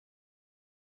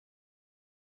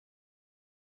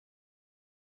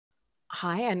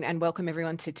Hi, and welcome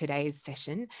everyone to today's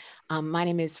session. My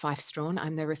name is Fyfe Strachan.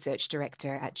 I'm the Research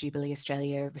Director at Jubilee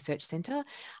Australia Research Centre,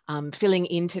 filling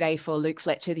in today for Luke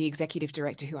Fletcher, the Executive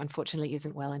Director, who unfortunately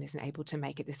isn't well and isn't able to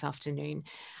make it this afternoon.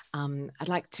 I'd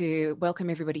like to welcome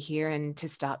everybody here and to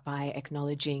start by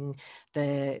acknowledging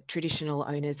the traditional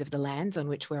owners of the lands on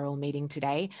which we're all meeting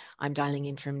today. I'm dialing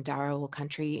in from Dharawal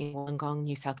country in Wollongong,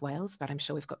 New South Wales, but I'm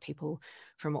sure we've got people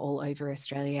from all over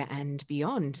Australia and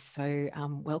beyond. So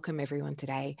welcome everyone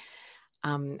today.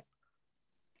 I'm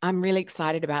really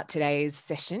excited about today's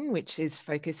session, which is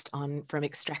focused on from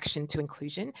extraction to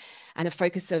inclusion. And the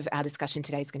focus of our discussion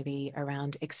today is going to be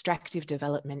around extractive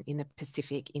development in the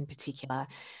Pacific in particular.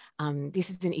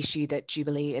 This is an issue that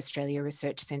Jubilee Australia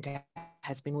Research Centre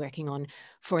has been working on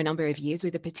for a number of years,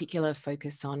 with a particular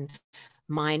focus on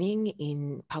mining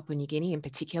in Papua New Guinea in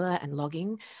particular and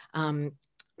logging.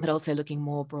 But also looking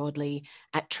more broadly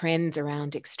at trends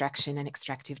around extraction and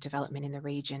extractive development in the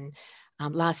region.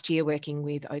 Last year, working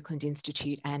with Oakland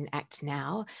Institute and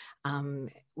ACTNOW,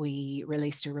 we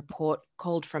released a report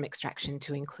called From Extraction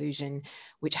to Inclusion,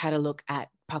 which had a look at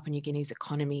Papua New Guinea's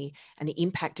economy and the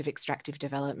impact of extractive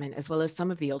development, as well as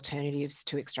some of the alternatives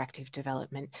to extractive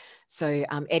development. So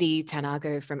Eddie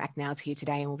Tanago from ACTNOW is here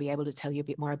today and will be able to tell you a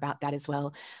bit more about that as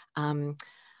well.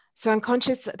 So I'm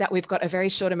conscious that we've got a very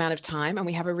short amount of time and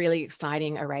we have a really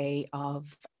exciting array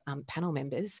of panel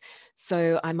members.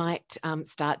 So I might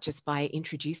start just by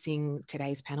introducing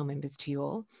today's panel members to you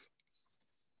all.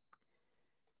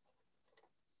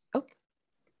 Oh,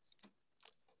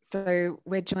 so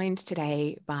we're joined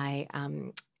today by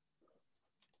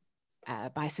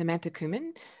Samantha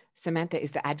Kuman. Samantha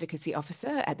is the Advocacy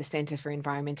Officer at the Centre for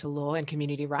Environmental Law and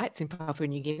Community Rights in Papua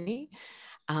New Guinea.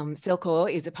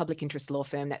 Selcor is a public interest law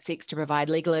firm that seeks to provide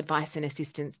legal advice and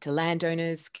assistance to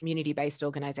landowners, community-based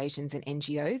organisations and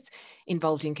NGOs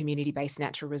involved in community-based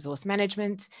natural resource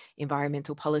management,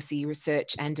 environmental policy,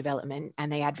 research and development,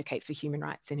 and they advocate for human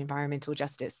rights and environmental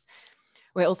justice.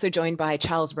 We're also joined by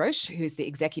Charles Roche, who's the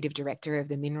Executive Director of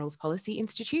the Minerals Policy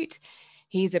Institute.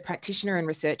 He's a practitioner and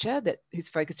researcher who's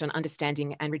focused on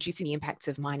understanding and reducing the impacts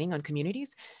of mining on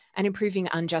communities and improving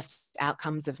unjust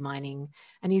outcomes of mining.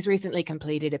 And he's recently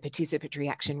completed a participatory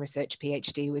action research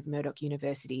PhD with Murdoch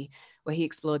University, where he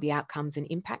explored the outcomes and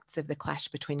impacts of the clash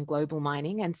between global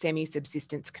mining and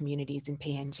semi-subsistence communities in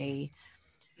PNG.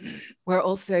 We're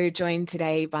also joined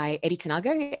today by Eddie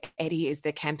Tanago. Eddie is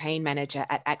the campaign manager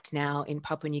at ACTNOW in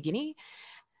Papua New Guinea.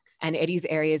 And Eddie's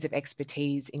areas of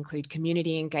expertise include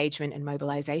community engagement and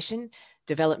mobilisation,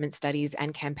 development studies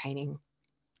and campaigning.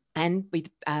 And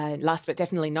last but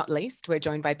definitely not least, we're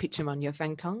joined by Pichamon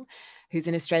Yeophantong, who's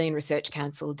an Australian Research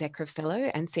Council DECRA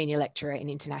Fellow and Senior Lecturer in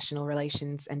International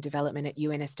Relations and Development at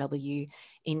UNSW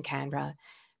in Canberra.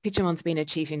 Pichamon's been a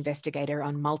chief investigator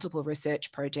on multiple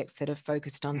research projects that have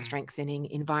focused on strengthening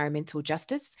environmental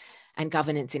justice and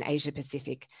governance in Asia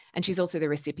Pacific. And she's also the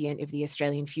recipient of the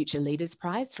Australian Future Leaders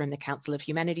Prize from the Council of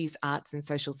Humanities, Arts and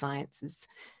Social Sciences.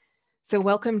 So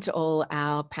welcome to all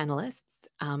our panellists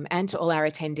and to all our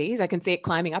attendees. I can see it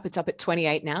climbing up. It's up at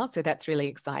 28 now, so that's really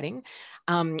exciting.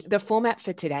 The format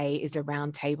for today is a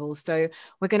roundtable. So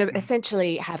we're going to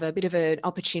essentially have a bit of an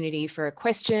opportunity for a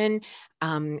question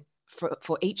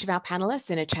for each of our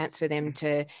panelists and a chance for them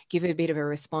to give a bit of a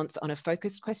response on a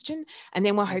focused question. And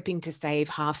then we're hoping to save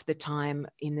half the time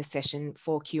in the session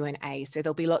for Q&A. So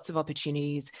there'll be lots of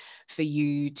opportunities for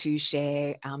you to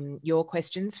share your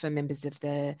questions for members of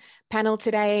the panel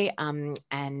today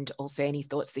and also any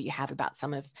thoughts that you have about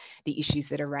some of the issues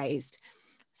that are raised.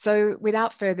 So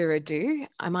without further ado,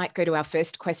 I might go to our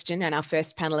first question and our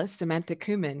first panelist, Samantha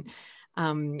Kuman.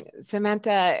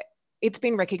 Samantha, it's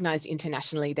been recognised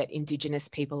internationally that Indigenous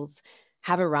peoples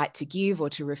have a right to give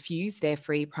or to refuse their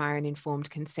free, prior and informed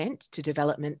consent to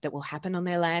development that will happen on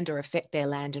their land or affect their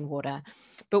land and water.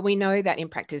 But we know that in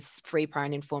practice, free, prior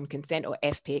and informed consent, or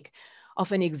FPIC,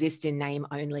 often exists in name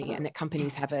only, and that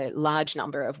companies have a large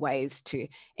number of ways to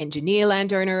engineer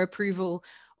landowner approval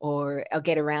or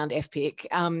get around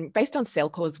FPIC. Based on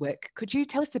Selcor's work, could you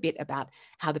tell us a bit about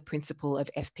how the principle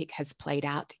of FPIC has played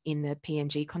out in the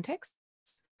PNG context?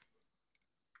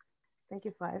 Thank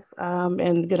you, Fyfe,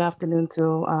 and good afternoon to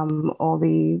all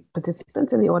the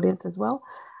participants in the audience as well.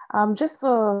 Just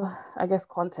for, I guess,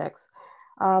 context,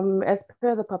 as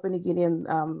per the Papua New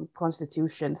Guinean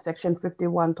Constitution, Section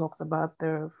 51 talks about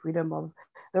the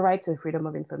rights and freedom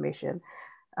of information.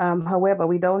 However,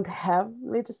 we don't have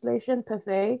legislation per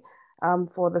se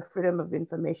for the freedom of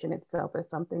information itself.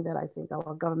 It's something that I think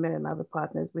our government and other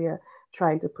partners, we are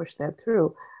trying to push that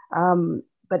through.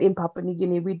 But in Papua New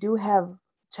Guinea, we do have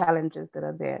challenges that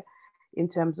are there in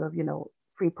terms of,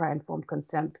 free, prior, informed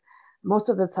consent most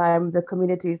of the time, the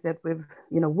communities that we've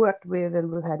worked with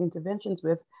and we've had interventions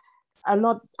with are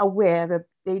not aware that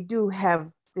they do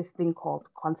have this thing called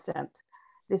consent.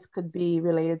 This could be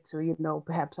related to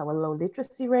perhaps our low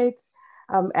literacy rates,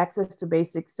 access to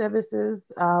basic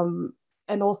services,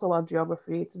 and also our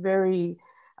geography. It's very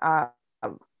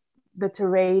the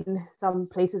terrain. Some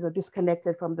places are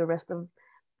disconnected from the rest of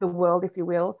the world, if you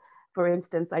will. For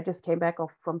instance, I just came back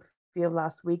from field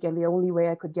last week, and the only way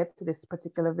I could get to this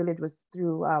particular village was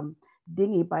through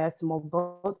dinghy by a small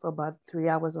boat for about 3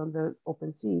 hours on the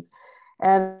open seas.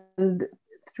 And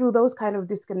through those kind of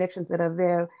disconnections that are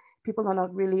there, people are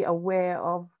not really aware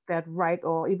of that right,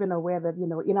 or even aware that,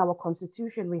 in our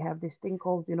constitution, we have this thing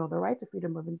called, the right to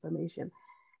freedom of information.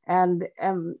 And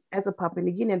as a Papua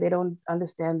New Guinean, they don't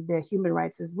understand their human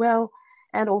rights as well,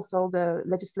 and also the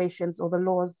legislations or the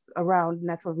laws around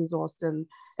natural resource and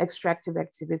extractive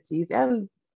activities, and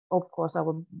of course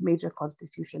our major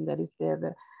constitution that is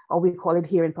there, or we call it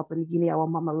here in Papua New Guinea, our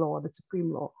mama law, the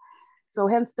supreme law. So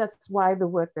hence that's why the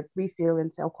work that we feel in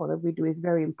CELCO that we do is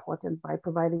very important, by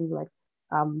providing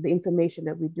the information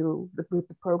that we do with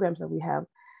the programs that we have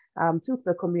to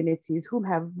the communities who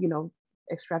have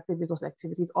extractive resource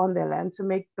activities on their land, to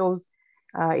make those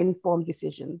informed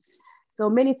decisions. So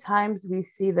many times we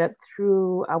see that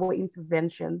through our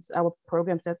interventions, our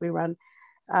programs that we run,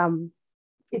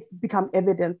 it's become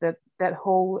evident that that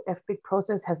whole FPIC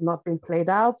process has not been played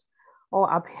out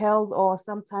or upheld, or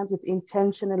sometimes it's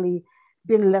intentionally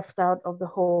been left out of the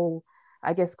whole,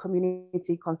 I guess,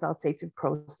 community consultative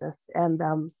process. And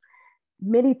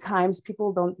many times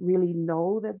people don't really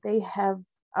know that they have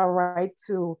a right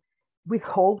to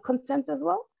withhold consent as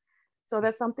well. So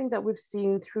that's something that we've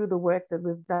seen through the work that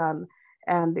we've done.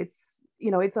 And it's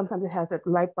sometimes it has that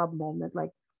light bulb moment,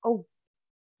 like, oh,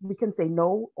 we can say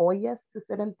no or yes to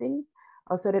certain things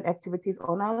or certain activities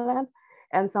on our land.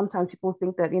 And sometimes people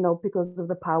think that, because of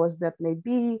the powers that may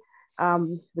be,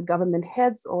 the government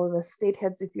heads or the state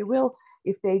heads, if you will,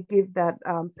 if they give that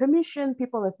permission,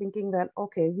 people are thinking that,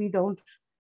 okay, we don't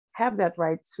have that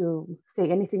right to say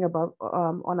anything about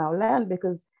on our land,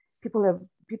 because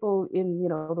people in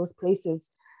those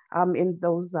places, in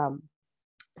those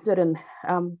certain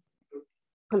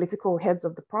political heads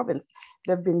of the province,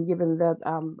 they've been given that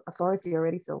authority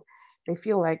already. So they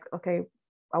feel like, okay,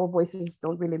 our voices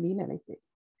don't really mean anything.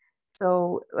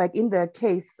 So like in the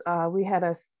case, we had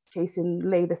a case in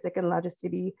Lae, the second largest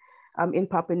city in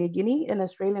Papua New Guinea, an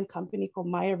Australian company called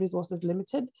Maya Resources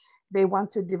Limited. They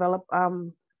want to develop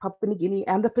Papua New Guinea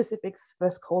and the Pacific's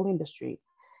first coal industry.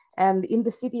 And in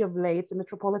the city of Lae, it's a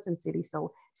metropolitan city,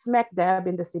 so smack dab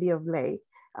in the city of Lae,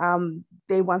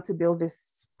 they want to build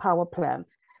this power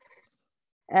plant.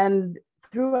 And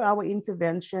through our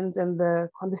interventions and the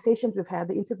conversations we've had,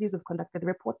 the interviews we've conducted, the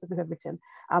reports that we have written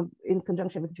in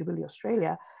conjunction with Jubilee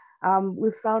Australia,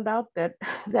 we've found out that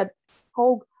that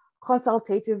whole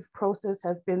consultative process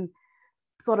has been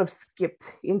sort of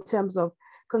skipped in terms of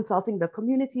consulting the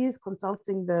communities,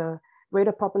 consulting the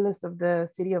greater populace of the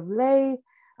city of Lae,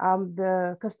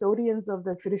 the custodians of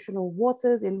the traditional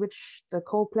waters in which the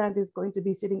coal plant is going to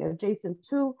be sitting adjacent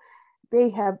to.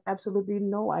 They have absolutely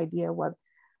no idea what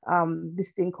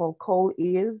this thing called coal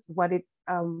is, what it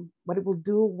will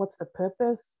do, what's the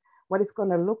purpose, what it's going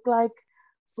to look like,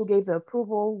 who gave the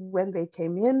approval, when they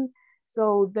came in.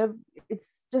 So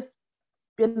it's just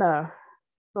been a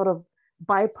sort of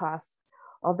bypass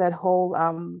of that whole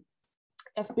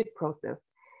FPIC process.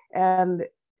 And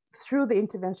through the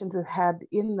interventions we've had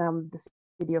in the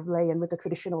city of Lae and with the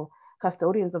traditional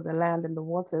custodians of the land and the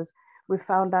waters, we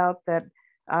found out that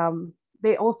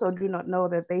they also do not know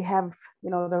that they have, the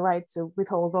right to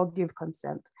withhold or give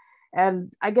consent.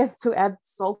 And I guess to add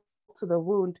salt to the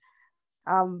wound,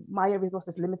 Maya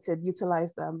Resources Limited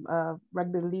utilized a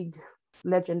rugby league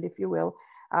legend, if you will,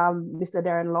 Mr.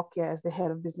 Darren Lockyer as the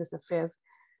head of business affairs,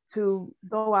 to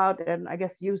go out and I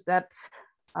guess use that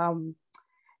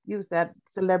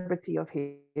celebrity of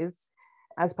his,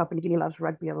 as Papua New Guinea loves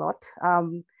rugby a lot,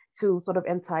 to sort of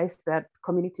entice that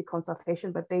community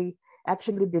consultation, but they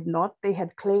actually did not. They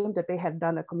had claimed that they had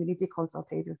done a community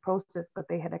consultative process, but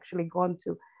they had actually gone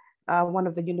to one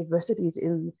of the universities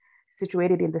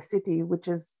situated in the city, which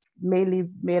is mainly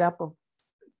made up of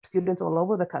students all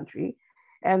over the country.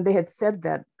 And they had said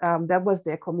that that was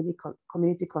their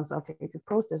community consultative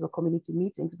process or community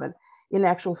meetings. But in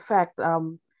actual fact,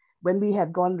 when we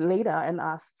had gone later and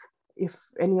asked if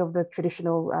any of the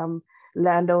traditional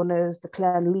landowners, the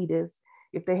clan leaders,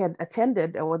 if they had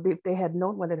attended or if they had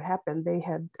known what had happened, they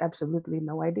had absolutely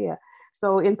no idea.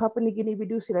 So in Papua New Guinea, we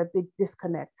do see that big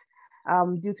disconnect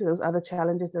due to those other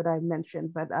challenges that I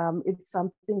mentioned. But it's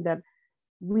something that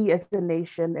we as a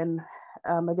nation and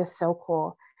I guess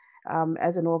Cellcore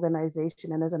as an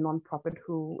organization and as a nonprofit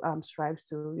who strives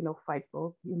to, fight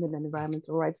for human and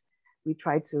environmental rights, we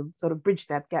try to sort of bridge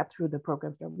that gap through the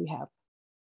programs that we have.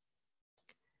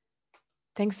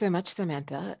 Thanks so much,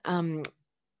 Samantha.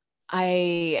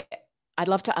 I'd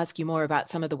love to ask you more about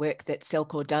some of the work that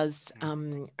Cellcore does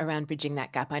around bridging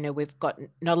that gap. I know we've got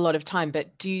not a lot of time,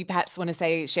 but do you perhaps want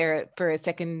to share it for a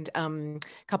second,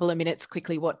 couple of minutes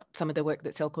quickly, what some of the work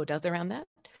that Cellcore does around that?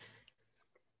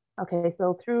 Okay,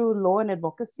 so through law and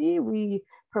advocacy, we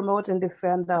promote and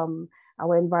defend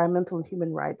our environmental and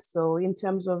human rights. So in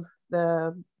terms of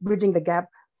the bridging the gap,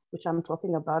 which I'm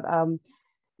talking about,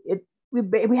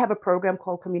 we have a program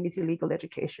called Community Legal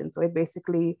Education. So it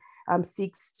basically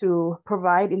seeks to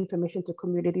provide information to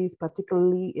communities,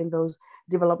 particularly in those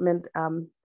development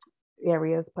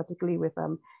areas, particularly with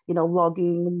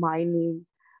logging, mining,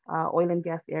 oil and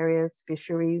gas areas,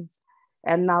 fisheries.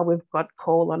 And now we've got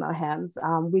coal on our hands.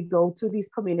 We go to these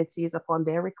communities upon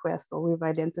their request, or we've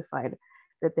identified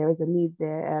that there is a need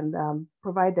there, and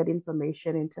provide that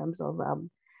information in terms of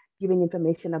giving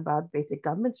information about basic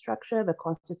government structure, the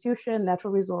constitution,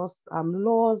 natural resource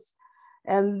laws,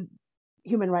 and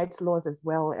human rights laws as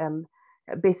well. And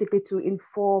basically to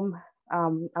inform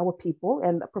our people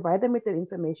and provide them with the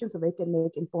information so they can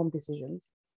make informed decisions.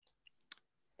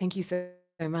 Thank you so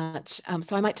much.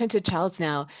 So I might turn to Charles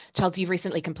now. Charles, you've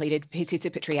recently completed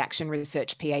participatory action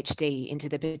research PhD into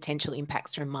the potential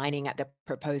impacts from mining at the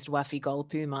proposed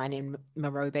Wafi-Golpu mine in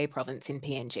Morobe province in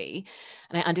PNG.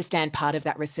 And I understand part of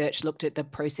that research looked at the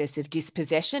process of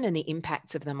dispossession and the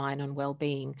impacts of the mine on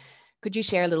well-being. Could you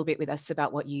share a little bit with us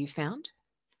about what you found?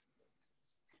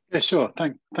 Yeah, sure.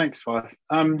 Thanks, Fyfe.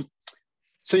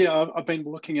 So yeah, I've been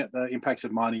looking at the impacts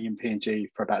of mining in PNG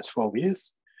for about 12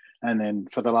 years. And then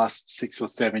for the last 6 or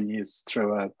 7 years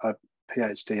through a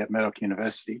PhD at Murdoch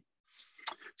University.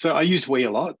 So I use we a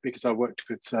lot because I worked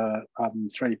with 3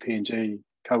 PNG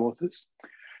co-authors.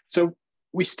 So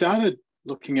we started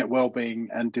looking at well-being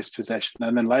and dispossession,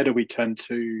 and then later we turned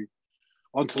to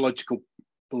ontological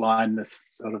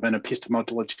blindness, sort of an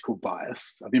epistemological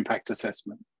bias of impact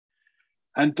assessment.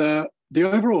 And the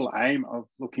overall aim of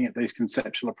looking at these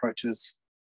conceptual approaches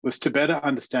was to better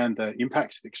understand the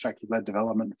impacts of extractive-led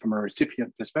development from a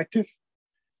recipient perspective,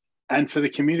 and for the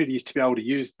communities to be able to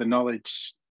use the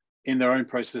knowledge in their own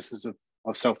processes of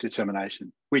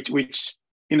self-determination, which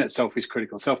in itself is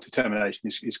critical. Self-determination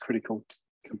is a critical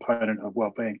component of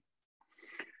well-being.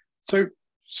 So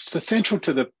central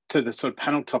to the sort of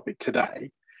panel topic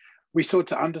today, we sought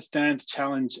to understand,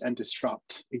 challenge, and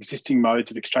disrupt existing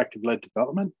modes of extractive-led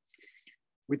development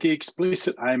with the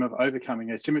explicit aim of overcoming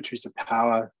asymmetries of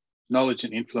power, knowledge,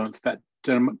 and influence that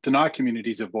deny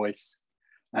communities a voice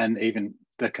and even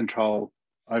the control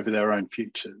over their own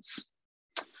futures.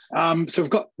 So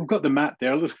we've got the map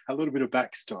there, a little bit of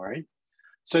backstory.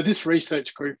 So this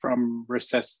research grew from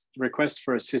requests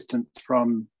for assistance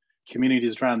from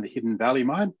communities around the Hidden Valley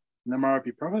mine in the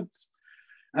Morobe province.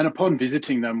 And upon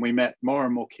visiting them, we met more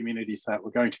and more communities that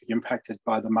were going to be impacted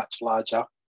by the much larger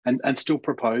and still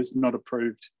proposed, not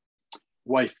approved,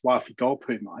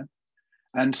 Wafi-Golpu mine.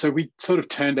 And so we sort of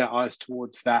turned our eyes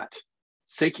towards that,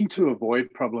 seeking to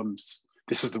avoid problems.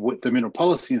 This is the Mineral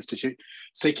Policy Institute,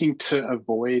 seeking to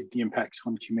avoid the impacts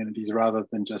on communities rather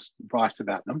than just write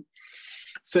about them.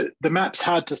 So the map's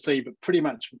hard to see, but pretty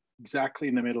much exactly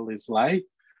in the middle is Lae,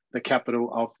 the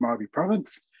capital of Morobe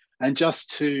province. And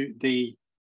just to the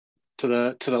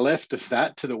left of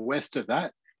that, to the west of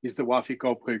that, is the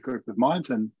Wafi-Golpu group of mines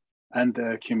and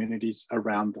the communities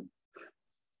around them.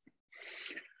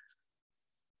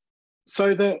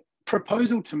 So the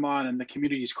proposal to mine and the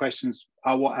community's questions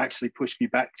are what actually pushed me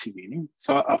back to uni.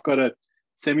 So I've got a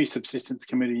semi-subsistence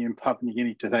committee in Papua New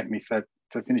Guinea to thank me for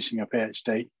finishing a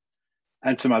PhD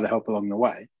and some other help along the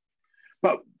way.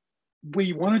 But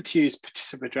we wanted to use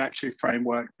participatory action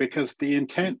framework because the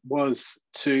intent was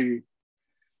to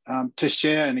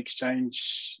share and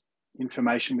exchange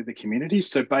information with the communities.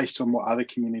 So based on what other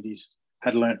communities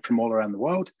had learnt from all around the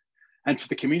world, and for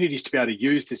the communities to be able to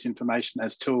use this information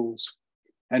as tools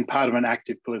and part of an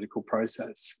active political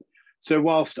process. So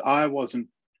whilst I wasn't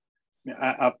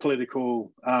a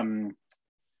political, in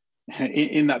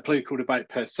that political debate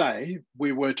per se,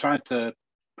 we were trying to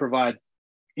provide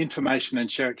information and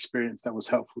share experience that was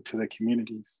helpful to the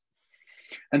communities.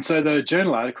 And so the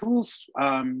journal articles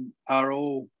are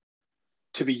all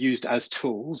to be used as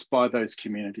tools by those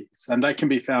communities. And they can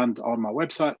be found on my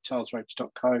website,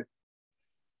 charlesroche.co.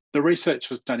 The research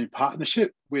was done in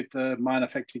partnership with the mine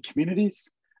affected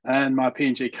communities and my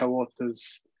PNG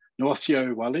co-authors,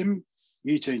 Noosio Walim,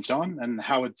 Eugene John, and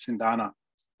Howard Sindana.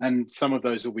 And some of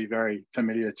those will be very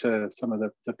familiar to some of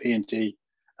the PNG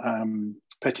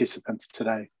participants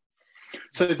today.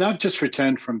 So they've just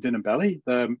returned from Vinabelly,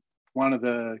 one of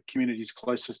the communities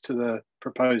closest to the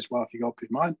proposed Fyfe gold pit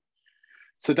mine.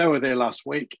 So they were there last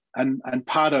week, and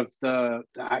part of the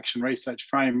action research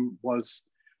frame was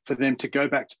for them to go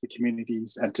back to the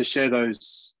communities and to share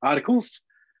those articles,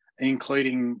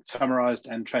 including summarised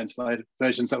and translated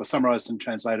versions that were summarised and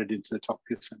translated into the top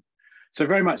Pearson. So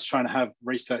very much trying to have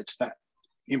research that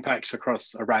impacts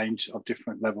across a range of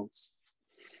different levels.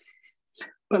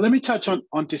 But let me touch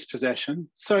on dispossession.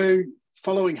 So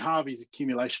following Harvey's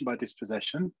accumulation by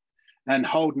dispossession and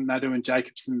Holden, Nadu and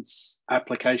Jacobson's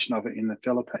application of it in the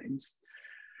Philippines,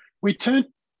 we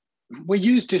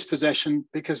use dispossession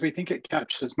because we think it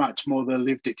captures much more the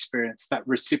lived experience, that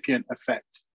recipient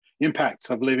effect, impacts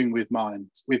of living with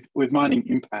mines, with mining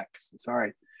impacts,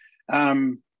 sorry.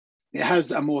 It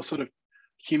has a more sort of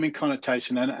human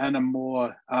connotation and a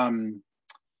more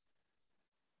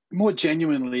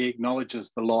genuinely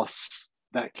acknowledges the loss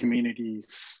that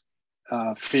communities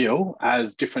feel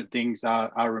as different things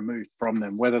are removed from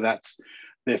them, whether that's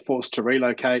they're forced to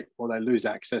relocate or they lose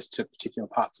access to particular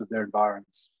parts of their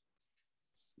environments.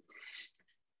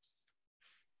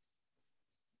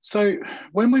 So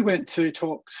when we went to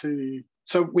talk to,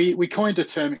 so we coined a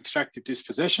term extractive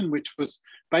dispossession, which was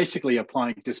basically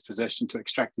applying dispossession to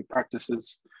extractive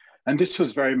practices. And this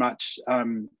was very much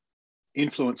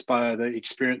influenced by the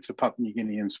experience of Papua New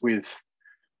Guineans with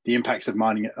the impacts of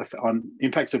mining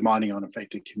on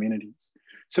affected communities.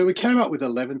 So we came up with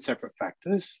 11 separate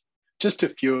factors, just a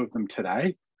few of them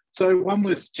today. So one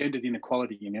was gendered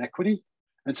inequality and inequity.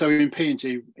 And so in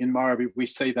PNG, in Marabi, we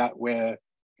see that where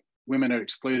women are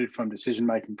excluded from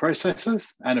decision-making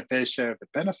processes and a fair share of the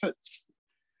benefits.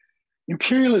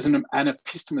 Imperialism and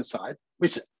epistemicide,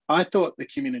 which I thought the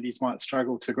communities might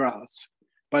struggle to grasp,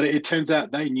 but it turns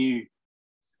out they knew,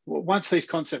 once these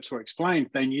concepts were explained,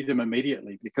 they knew them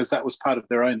immediately because that was part of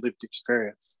their own lived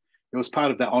experience. It was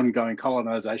part of the ongoing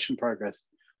colonisation process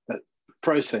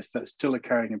that's still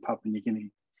occurring in Papua New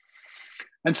Guinea.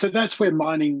 And so that's where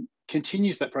mining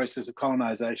continues that process of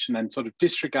colonisation and sort of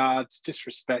disregards,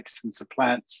 disrespects and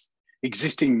supplants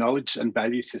existing knowledge and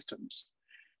value systems,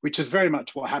 which is very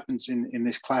much what happens in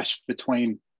this clash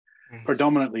between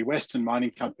predominantly Western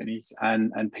mining companies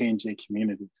and PNG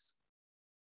communities.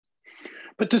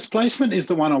 But displacement is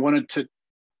the one I wanted to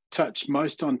touch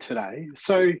most on today.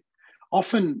 So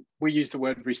often we use the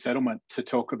word resettlement to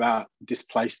talk about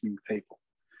displacing people.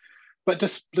 But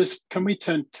just can we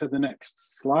turn to the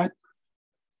next slide?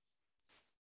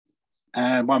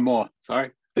 And one more,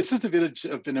 sorry. This is the village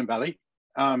of Vinabelly.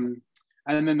 And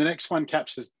then the next one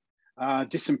captures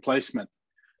disemplacement.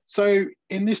 So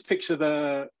in this picture,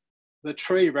 the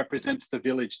tree represents the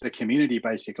village, the community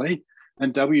basically,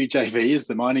 and WJV is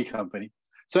the mining company.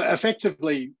 So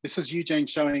effectively, this is Eugene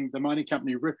showing the mining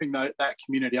company ripping that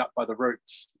community up by the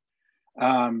roots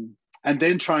and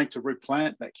then trying to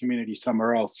replant that community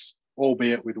somewhere else,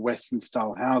 albeit with Western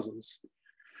style houses.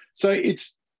 So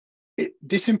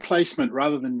disemplacement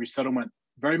rather than resettlement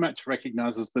very much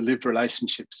recognises the lived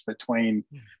relationships between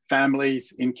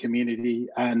families in community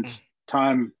and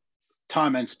time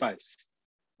and space.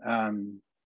 And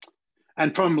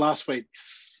from last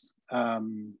week's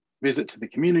visit to the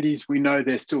communities, we know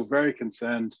they're still very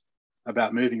concerned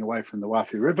about moving away from the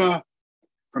Fyfe River,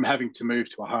 from having to move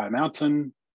to a higher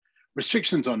mountain,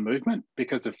 restrictions on movement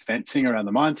because of fencing around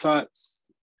the mine sites,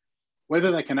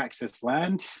 whether they can access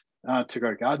land to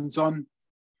grow gardens on.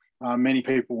 Many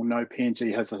people know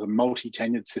PNG has a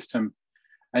multi-tenured system,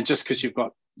 and just because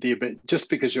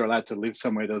you're allowed to live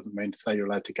somewhere doesn't mean to say you're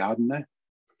allowed to garden there.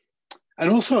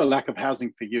 And also a lack of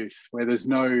housing for youth, where there's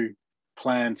no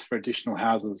plans for additional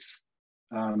houses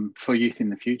for youth in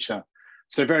the future.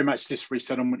 So very much this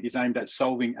resettlement is aimed at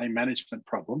solving a management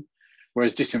problem,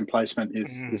 whereas displacement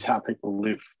is how people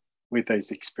live with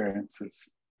these experiences.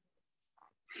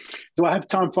 Do I have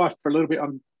time, Fyfe, for a little bit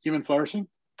on human flourishing?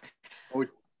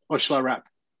 Or shall I wrap?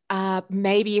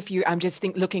 Maybe if you, I'm just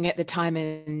looking at the time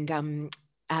and,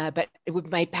 but it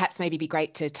would perhaps maybe be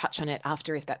great to touch on it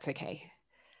after, if that's okay.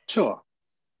 Sure.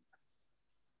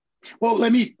 Well,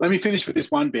 let me finish with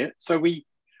this one bit. So we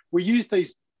use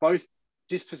these both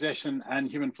dispossession and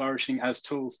human flourishing as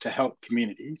tools to help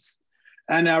communities.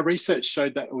 And our research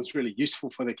showed that it was really useful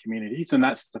for the communities. And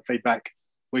that's the feedback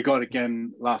we got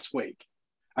again last week.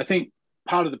 I think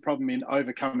part of the problem in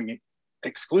overcoming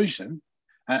exclusion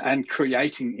and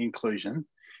creating inclusion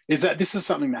is that this is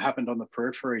something that happened on the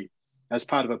periphery as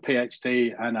part of a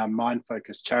PhD and a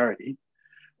mind-focused charity,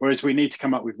 whereas we need to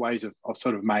come up with ways of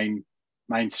sort of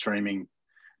mainstreaming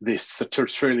this to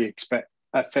truly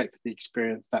affect the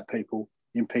experience that people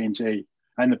in PNG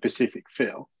and the Pacific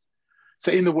feel.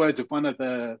 So in the words of one of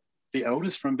the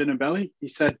elders from Binambeli, he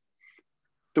said,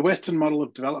 the Western model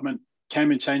of development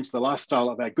came and changed the lifestyle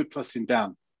of our good plus in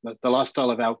down, the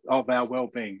lifestyle of our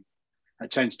well-being,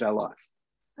 and changed our life.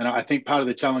 And I think part of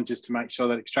the challenge is to make sure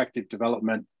that extractive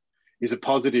development is a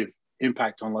positive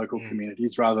impact on local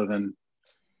communities rather than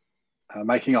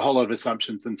making a whole lot of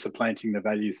assumptions and supplanting the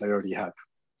values they already have.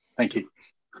 Thank you.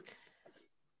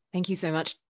 Thank you so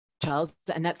much, Charles.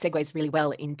 And that segues really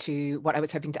well into what I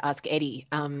was hoping to ask Eddie.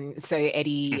 So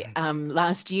Eddie,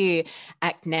 last year,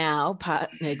 ACTNOW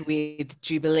partnered with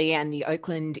Jubilee and the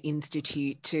Oakland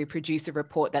Institute to produce a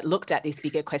report that looked at this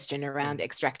bigger question around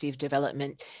extractive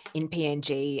development in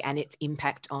PNG and its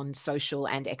impact on social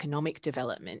and economic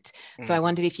development. So I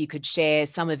wondered if you could share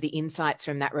some of the insights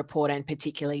from that report and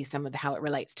particularly some of how it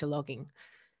relates to logging.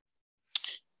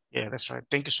 Yeah, that's right.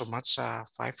 Thank you so much,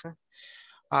 Fyfe.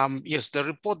 Yes, the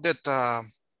report that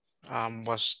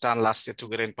was done last year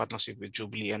together in partnership with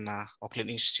Jubilee and Auckland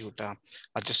Institute.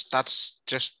 That's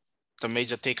just the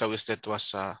major takeaways that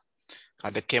was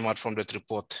that came out from that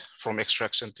report, from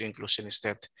extraction to inclusion, is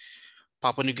that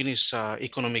Papua New Guinea's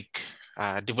economic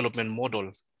development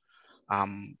model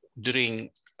during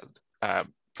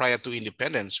prior to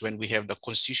independence, when we have the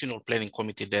Constitutional Planning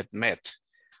Committee that met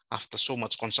after so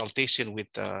much consultation with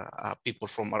people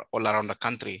from all around the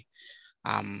country.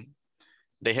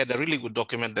 They had a really good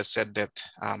document that said that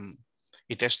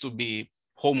it has to be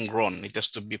homegrown, it has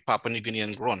to be Papua New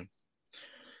Guinean grown.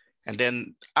 And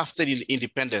then after the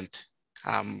independent,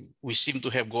 we seem to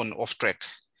have gone off track.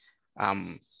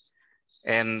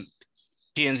 And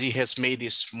PNG has made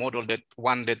this model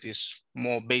one that is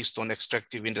more based on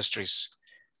extractive industries,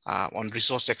 on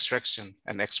resource extraction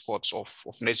and exports of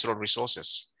natural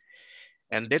resources.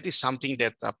 And that is something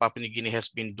that Papua New Guinea has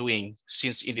been doing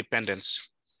since independence.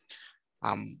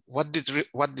 What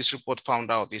this report found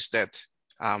out is that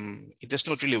it does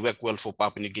not really work well for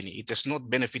Papua New Guinea. It has not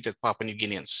benefited Papua New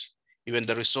Guineans, even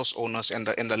the resource owners and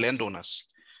the landowners.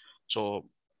 So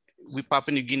with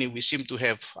Papua New Guinea, we seem to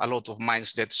have a lot of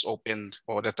mines that's opened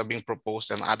or that are being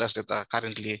proposed and others that are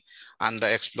currently under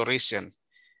exploration.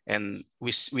 And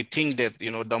we think that,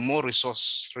 you know, the more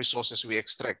resources we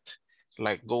extract,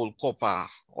 like gold, copper,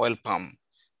 oil palm,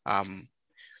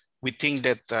 we think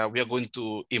that we are going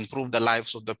to improve the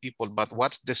lives of the people. But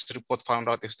what this report found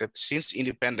out is that since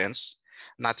independence,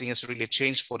 nothing has really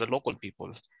changed for the local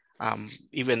people,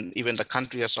 even the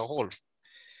country as a whole.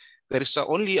 There is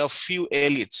only a few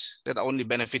elites that are only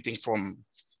benefiting from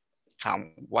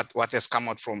what has come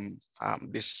out from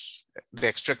the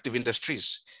extractive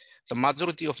industries. The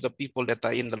majority of the people that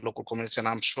are in the local communities, and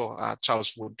I'm sure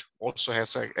Charles would also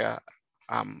has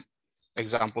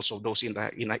examples of those in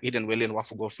the Eden Valley and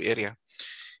Wafu Gulf area,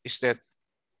 is that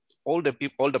all the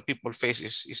people face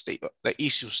is the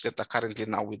issues that are currently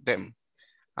now with them.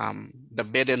 The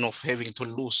burden of having to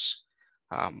lose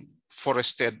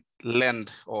forested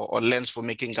land or lands for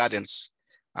making gardens,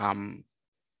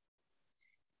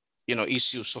 you know,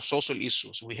 issues of social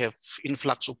issues. We have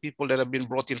influx of people that have been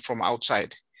brought in from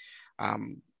outside.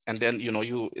 And then, you know,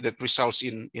 that results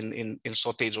in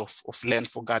shortage of land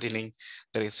for gardening.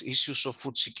 There is issues of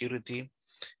food security.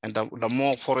 And the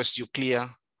more forest you clear,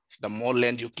 the more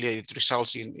land you clear, it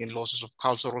results in losses of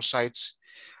cultural sites,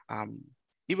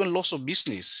 even loss of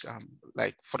business.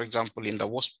 Like, for example, in the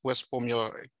West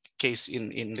Pomio case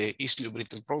in the East New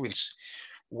Britain province,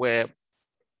 where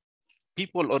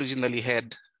people originally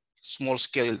had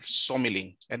small-scale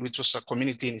sawmilling, and which was a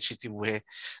community initiative where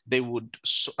they would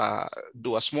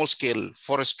do a small-scale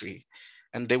forestry,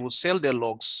 and they would sell their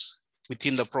logs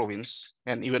within the province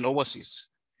and even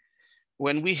overseas.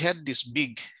 When we had this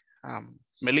big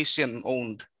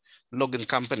Malaysian-owned logging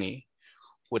company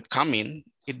would come in,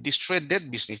 it destroyed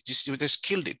that business, it just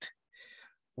killed it.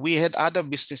 We had other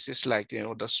businesses like, you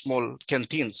know, the small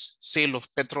canteens, sale of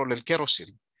petrol and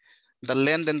kerosene, the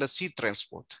land and the sea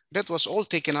transport. That was all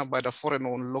taken up by the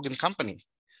foreign-owned logging company.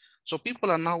 So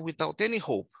people are now without any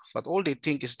hope, but all they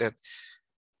think is that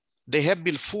they have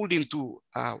been fooled into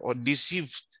or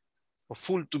deceived or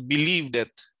fooled to believe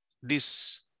that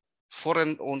this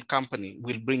foreign-owned company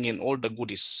will bring in all the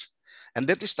goodies. And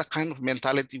that is the kind of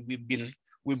mentality we've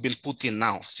been put in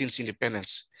now since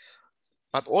independence.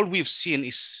 But all we've seen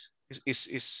is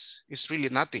really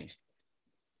nothing.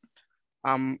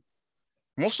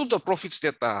 Most of the profits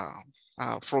that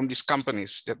from these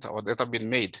companies that have been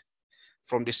made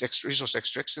from these resource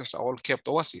extractions are all kept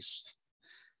overseas.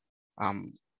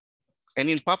 And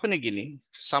in Papua New Guinea,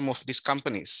 some of these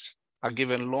companies are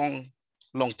given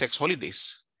long tax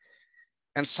holidays.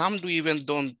 And some do even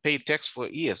don't pay tax for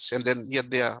years, and then yet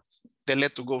they're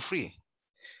let to go free.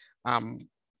 And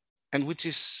which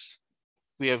is,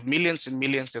 we have millions and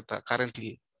millions that are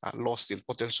currently lost in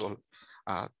potential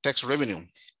tax revenue.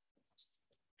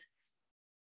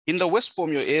 In the West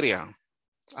Pomio area,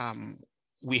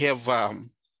 we have,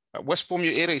 West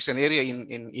Pomio area is an area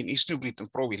in East New Britain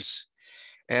province.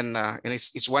 And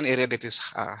it's one area that is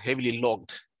heavily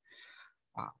logged.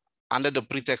 Under the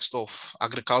pretext of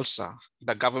agriculture,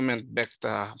 the government backed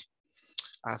a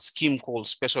scheme called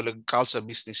Special Agriculture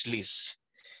Business Lease,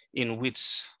 in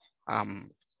which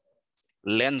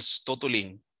lands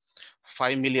totaling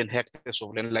 5 million hectares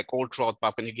of land, like all throughout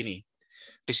Papua New Guinea.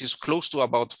 This is close to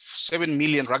about 7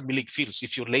 million rugby league fields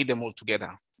if you lay them all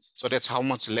together. So that's how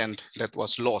much land that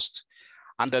was lost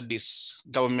under this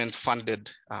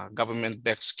government-funded,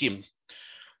 government-backed scheme.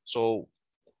 So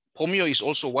Pomio is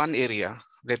also one area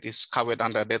that is covered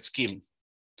under that scheme.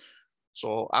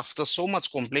 So after so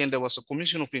much complaint, there was a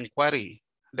commission of inquiry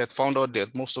that found out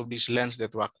that most of these lands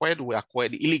that were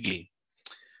acquired illegally.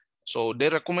 So they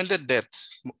recommended that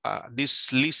these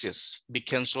leases be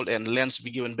canceled and lands be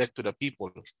given back to the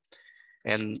people.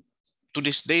 And to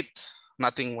this date,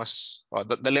 nothing was,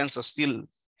 the lands are still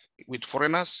with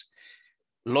foreigners.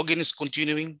 Logging is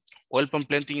continuing, oil palm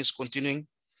planting is continuing.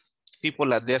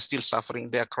 People are there still suffering,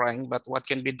 they're crying, but what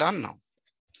can be done now?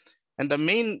 And the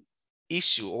main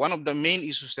issue, one of the main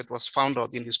issues that was found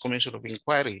out in this commission of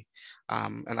inquiry,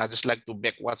 and I just like to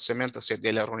back what Samantha said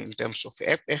earlier on in terms of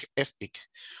FPIC,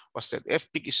 was that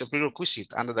FPIC is a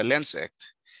prerequisite under the Lands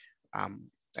Act.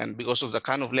 And because of the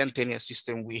kind of land tenure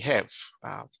system we have,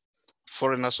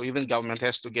 foreigners or even government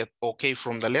has to get okay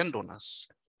from the landowners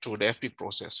through the FPIC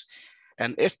process.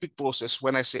 And FPIC process,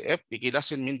 when I say FPIC, it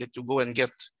doesn't mean that you go and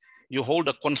you hold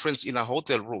a conference in a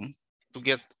hotel room to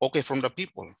get okay from the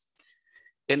people.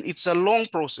 And it's a long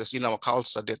process in our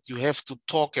culture that you have to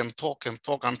talk and talk and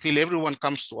talk until everyone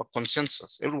comes to a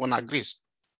consensus, everyone agrees.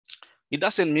 It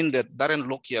doesn't mean that Darren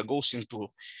Lockyer goes into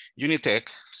Unitec,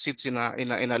 sits in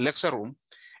a lecture room,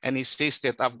 and he says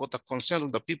that I've got a consent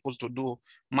of the people to do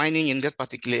mining in that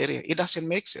particular area. It doesn't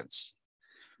make sense.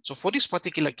 So for this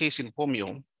particular case in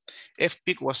Pomio,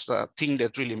 FPIC was the thing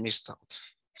that really missed out.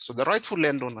 So the rightful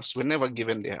landowners were never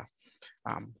given their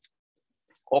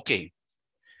okay.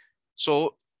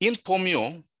 So in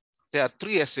Pomio, there are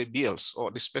 3 SABLs,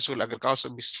 or the Special Agriculture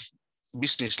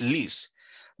Business Lease,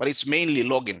 but it's mainly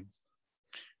logging.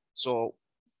 So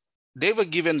they were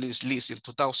given this lease in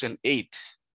 2008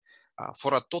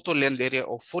 for a total land area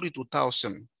of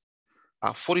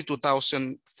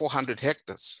 42,400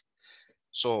 hectares.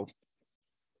 So,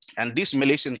 and this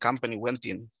Malaysian company went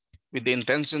in with the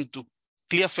intention to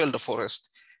clear fell the forest,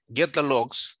 get the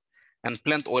logs, and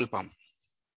plant oil palm.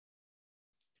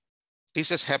 This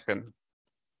has happened,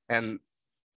 and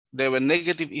there were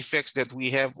negative effects that we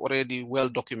have already well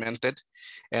documented,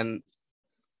 and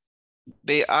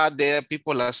they are there.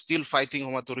 People are still fighting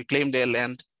over to reclaim their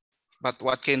land, but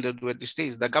what can they do at this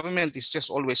stage? The government is just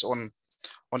always on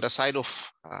the side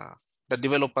of the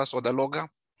developers or the logger.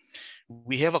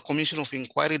 We have a commission of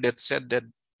inquiry that said that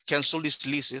cancel these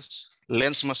leases,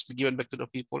 lands must be given back to the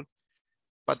people,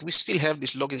 but we still have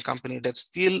this logging company that's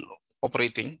still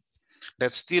operating,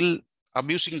 that's still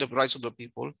abusing the rights of the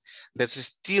people, that is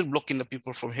still blocking the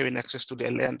people from having access to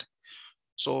their land.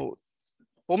 So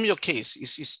Pomio case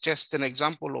is just an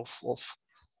example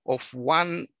of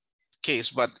one case,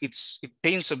 but it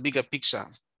paints a bigger picture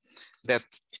that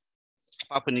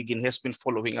Papua New Guinea has been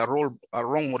following a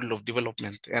wrong model of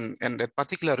development. And that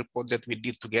particular report that we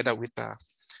did together with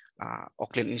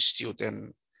Auckland Institute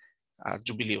and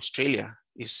Jubilee Australia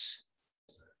is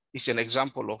an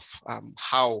example of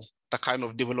how the kind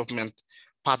of development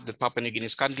path that Papua New Guinea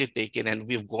is currently taking, and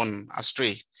we've gone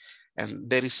astray. And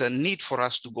there is a need for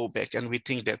us to go back. And we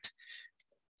think that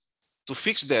to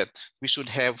fix that, we should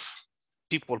have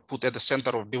people put at the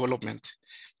center of development.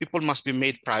 People must be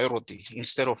made priority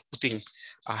instead of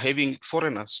having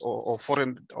foreigners or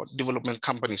foreign development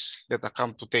companies that are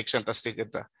come to take center stage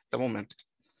at the moment.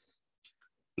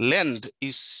 Land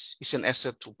is an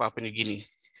asset to Papua New Guinea,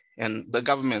 and the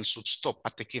government should stop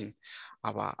attacking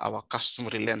our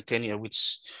customary land tenure,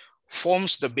 which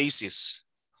forms the basis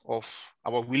of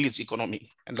our village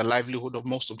economy and the livelihood of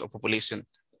most of the population,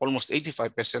 almost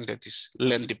 85% that is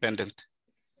land dependent.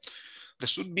 There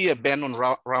should be a ban on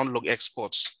round log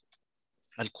exports,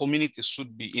 and communities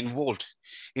should be involved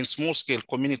in small scale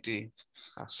community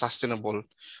sustainable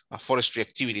forestry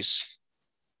activities.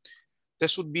 There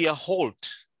should be a halt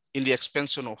in the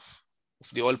expansion of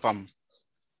the oil palm.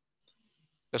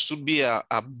 There should be a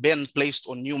ban placed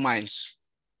on new mines.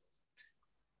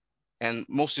 and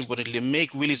most importantly,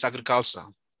 make village agriculture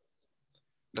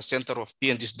the center of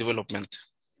PNG's development.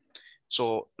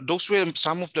 So those were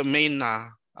some of the main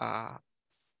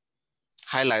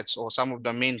highlights or some of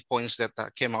the main points that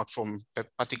came out from that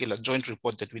particular joint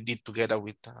report that we did together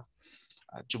with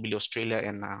Jubilee Australia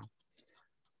and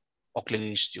Auckland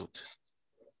Institute.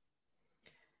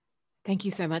 Thank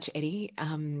you so much, Eddie.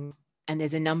 And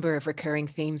there's a number of recurring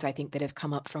themes, I think, that have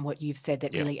come up from what you've said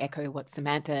that really echo what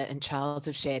Samantha and Charles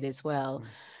have shared as well.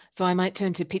 So I might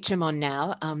turn to Pichamon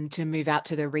now to move out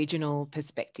to the regional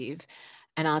perspective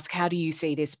and ask, how do you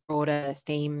see this broader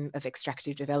theme of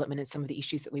extractive development and some of the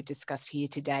issues that we've discussed here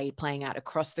today playing out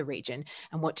across the region?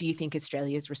 And what do you think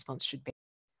Australia's response should be?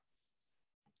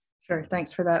 Sure,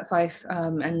 thanks for that, Fyfe.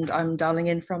 And I'm dialing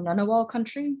in from Ngunnawal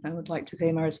country. I would like to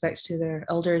pay my respects to their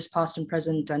elders, past and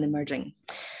present and emerging.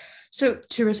 So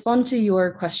to respond to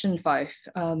your question, Fyfe,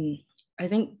 I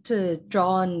think to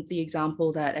draw on the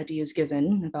example that Eddie has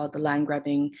given about the land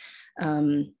grabbing,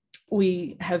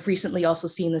 we have recently also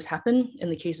seen this happen in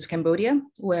the case of Cambodia,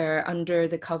 where under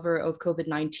the cover of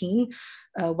COVID-19,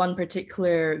 one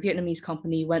particular Vietnamese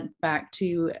company went back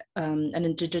to an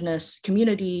indigenous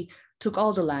community, took back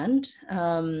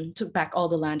all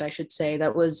the land, I should say,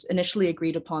 that was initially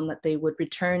agreed upon that they would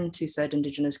return to said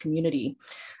indigenous community.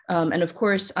 And of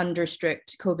course, under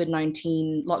strict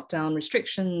COVID-19 lockdown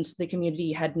restrictions, the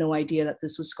community had no idea that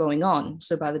this was going on.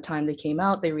 So by the time they came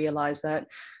out, they realized that,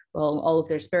 well, all of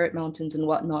their spirit mountains and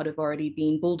whatnot have already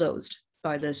been bulldozed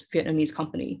by this Vietnamese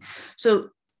company. So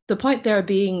the point there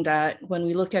being that when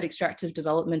we look at extractive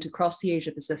development across the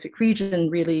Asia Pacific region,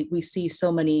 really, we see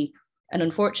so many and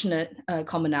unfortunate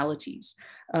commonalities,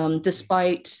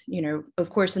 despite, of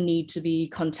course, the need to be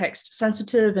context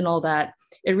sensitive and all that.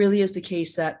 It really is the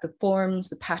case that the forms,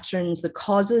 the patterns, the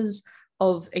causes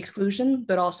of exclusion,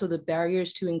 but also the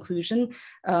barriers to inclusion,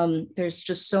 there's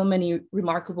just so many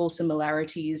remarkable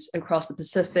similarities across the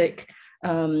Pacific,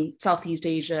 Southeast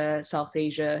Asia, South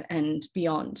Asia, and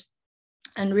beyond.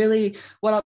 And really,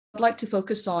 what I'd like to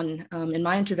focus on, in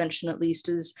my intervention at least,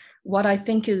 is what I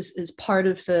think is part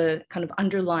of the kind of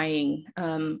underlying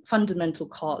fundamental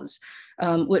cause,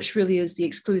 which really is the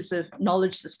exclusive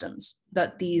knowledge systems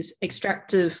that these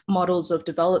extractive models of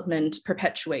development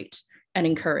perpetuate and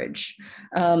encourage,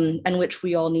 and which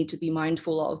we all need to be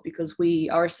mindful of, because we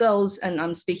ourselves, and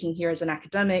I'm speaking here as an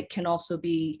academic, can also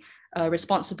be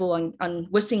responsible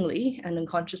unwittingly and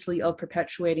unconsciously of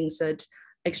perpetuating said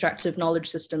extractive knowledge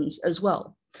systems as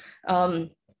well.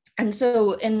 And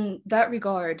so in that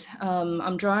regard,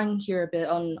 I'm drawing here a bit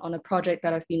on a project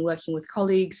that I've been working with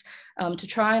colleagues to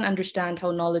try and understand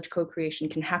how knowledge co-creation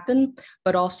can happen,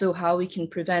 but also how we can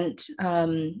prevent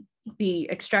the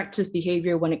extractive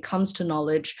behavior when it comes to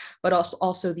knowledge, but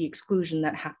also the exclusion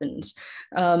that happens.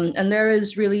 And there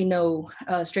is really no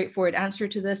straightforward answer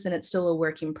to this, and it's still a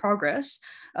work in progress.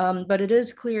 But it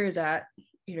is clear that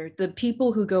the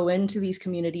people who go into these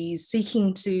communities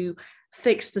seeking to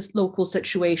fix this local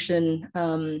situation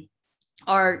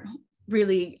are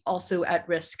really also at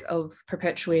risk of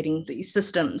perpetuating these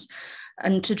systems.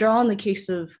 And to draw on the case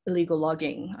of illegal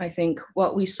logging, I think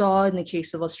what we saw in the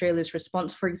case of Australia's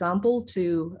response, for example,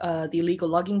 to the illegal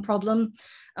logging problem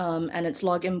and its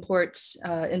log imports,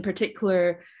 in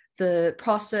particular, the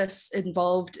process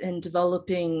involved in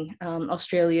developing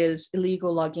Australia's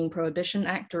Illegal Logging Prohibition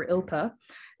Act, or ILPA,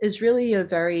 is really a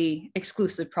very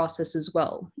exclusive process as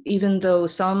well. Even though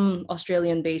some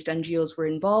Australian-based NGOs were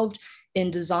involved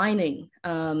in designing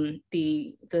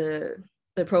the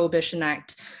Prohibition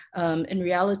Act, in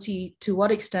reality, to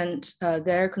what extent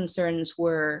their concerns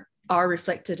are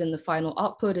reflected in the final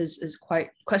output is quite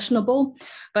questionable.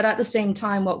 But at the same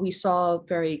time, what we saw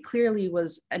very clearly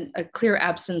was a clear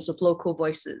absence of local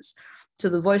voices. So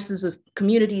the voices of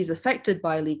communities affected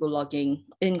by illegal logging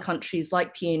in countries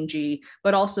like PNG,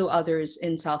 but also others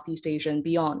in Southeast Asia and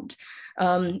beyond.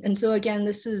 And so again,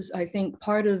 this is, I think,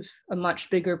 part of a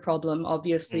much bigger problem,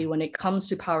 obviously, when it comes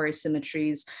to power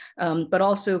asymmetries, but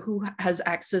also who has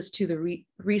access to the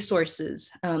resources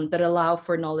that allow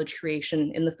for knowledge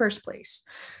creation in the first place.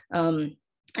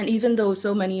 And even though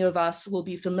so many of us will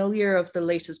be familiar of the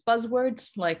latest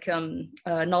buzzwords like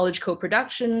knowledge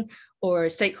co-production or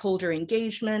stakeholder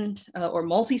engagement or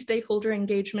multi-stakeholder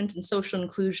engagement and social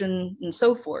inclusion and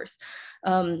so forth,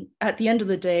 at the end of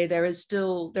the day, there are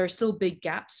still big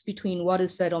gaps between what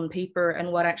is said on paper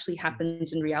and what actually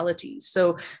happens in reality.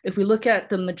 So if we look at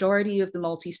the majority of the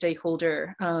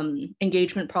multi-stakeholder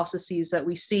engagement processes that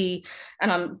we see,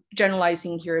 and I'm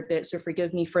generalizing here a bit, so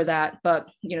forgive me for that, but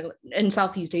in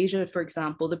Southeast Asia, for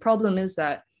example, the problem is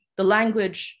that the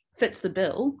language fits the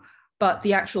bill, but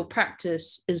the actual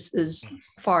practice is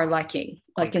far lacking,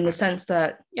 like in the sense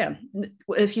that, yeah,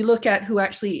 if you look at who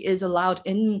actually is allowed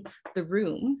in the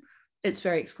room, it's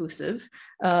very exclusive.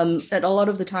 And a lot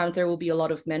of the time there will be a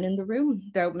lot of men in the room.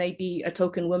 There may be a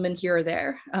token woman here or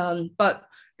there, but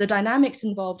the dynamics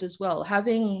involved as well.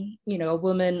 Having, you know, a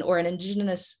woman or an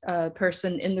Indigenous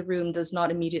person in the room does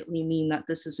not immediately mean that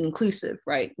this is inclusive,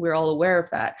 right? We're all aware of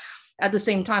that. At the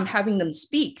same time, having them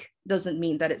speak doesn't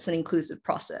mean that it's an inclusive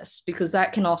process, because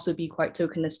that can also be quite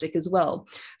tokenistic as well.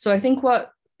 So I think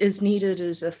what is needed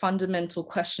is a fundamental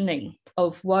questioning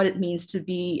of what it means to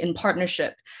be in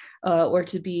partnership, or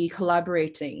to be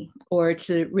collaborating, or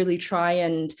to really try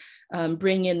and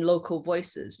bring in local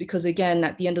voices. Because again,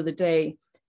 at the end of the day,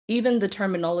 even the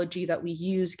terminology that we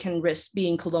use can risk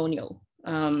being colonial.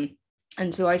 And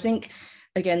so I think,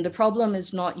 again, the problem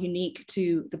is not unique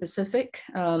to the Pacific.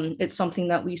 It's something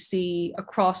that we see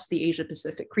across the Asia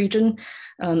Pacific region.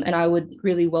 And I would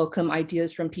really welcome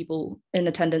ideas from people in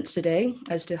attendance today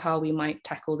as to how we might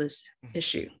tackle this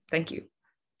issue. Thank you.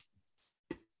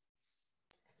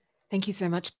 Thank you so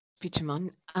much,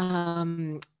 Pichamon.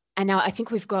 And now I think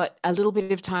we've got a little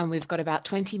bit of time. We've got about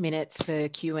 20 minutes for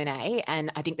Q&A. And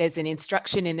I think there's an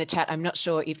instruction in the chat. I'm not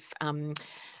sure if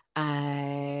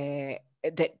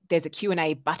that there's a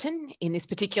Q&A button in this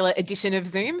particular edition of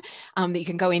Zoom that you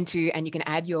can go into and you can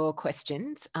add your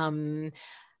questions. And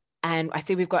I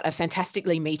see we've got a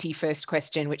fantastically meaty first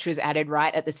question, which was added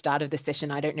right at the start of the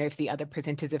session. I don't know if the other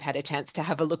presenters have had a chance to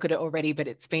have a look at it already, but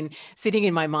it's been sitting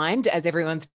in my mind as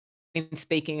everyone's been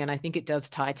speaking, and I think it does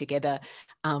tie together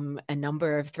a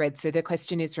number of threads. So the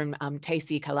question is from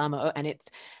Tacey Kalamo, and it's,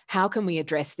 how can we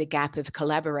address the gap of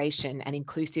collaboration and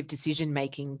inclusive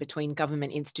decision-making between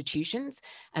government institutions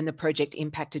and the project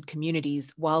impacted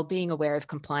communities while being aware of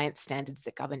compliance standards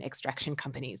that govern extraction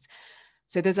companies?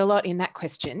 So there's a lot in that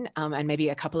question, and maybe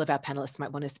a couple of our panelists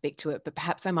might want to speak to it, but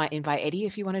perhaps I might invite Eddie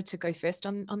if you wanted to go first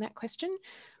on that question.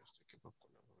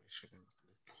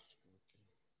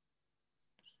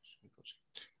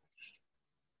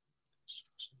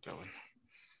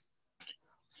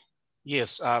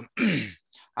 Yes, I'm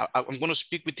going to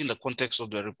speak within the context of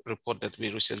the report that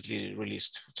we recently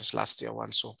released, just last year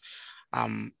one. So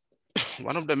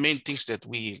one of the main things that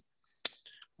we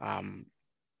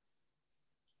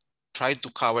tried to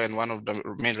cover, and one of the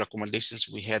main recommendations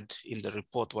we had in the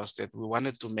report, was that we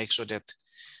wanted to make sure that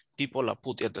people are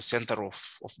put at the center of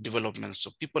development. So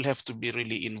people have to be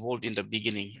really involved in the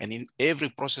beginning and in every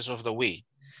process of the way.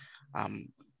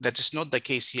 That is not the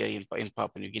case here in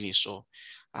Papua New Guinea. So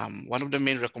one of the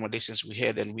main recommendations we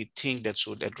had, and we think that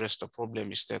should address the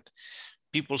problem, is that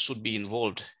people should be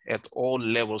involved at all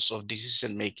levels of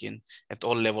decision making, at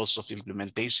all levels of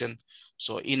implementation.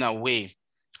 So in a way,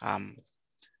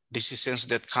 decisions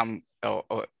that come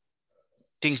or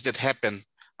things that happen,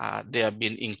 they have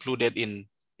been included in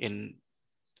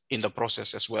the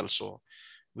process as well. So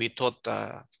we thought,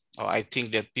 I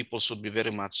think that people should be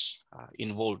very much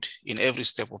involved in every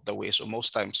step of the way. So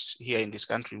most times here in this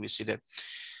country, we see that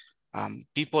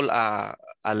people are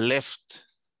left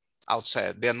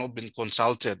outside. They are not being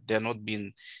consulted. They are not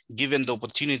being given the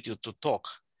opportunity to talk.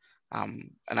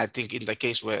 And I think in the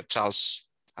case where Charles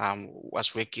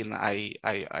was working,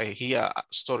 I hear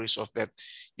stories of that.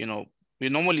 You know, we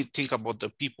normally think about the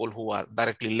people who are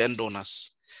directly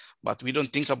landowners, but we don't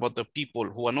think about the people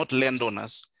who are not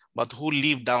landowners, but who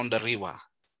live down the river.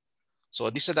 So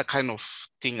this is the kind of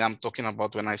thing I'm talking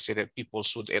about when I say that people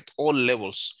should, at all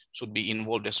levels, should be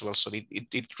involved as well. So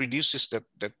it reduces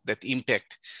that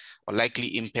impact or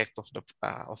likely impact of the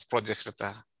of projects that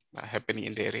are happening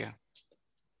in the area.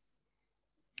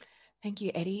 Thank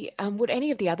you, Eddie. Would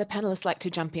any of the other panelists like to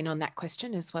jump in on that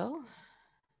question as well?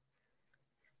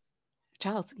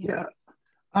 Charles? Yeah,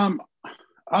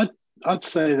 I'd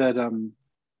say that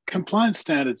compliance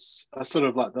standards are sort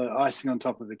of like the icing on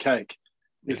top of the cake,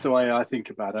 is the way I think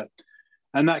about it.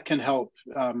 And that can help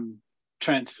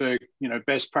transfer,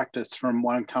 best practice from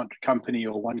one company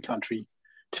or one country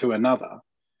to another.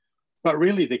 But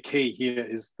really the key here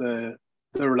is the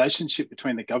relationship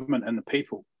between the government and the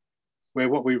people, where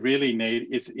what we really need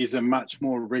is a much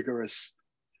more rigorous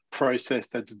process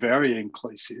that's very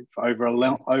inclusive over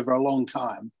a long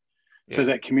time, so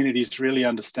that communities really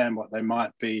understand what they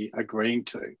might be agreeing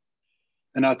to.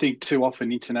 And I think too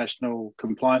often international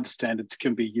compliance standards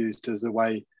can be used as a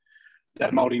way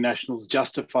that multinationals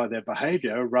justify their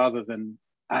behavior rather than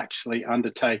actually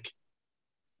undertake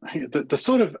the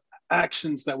sort of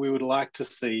actions that we would like to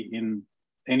see in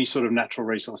any sort of natural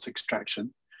resource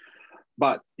extraction,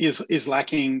 but is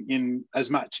lacking in as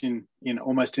much in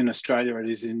almost in Australia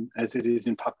as it is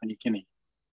in Papua New Guinea.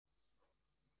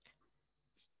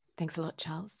 Thanks a lot,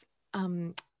 Charles.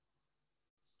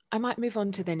 I might move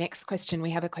on to the next question. We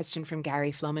have a question from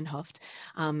Gary Flomenhoft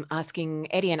asking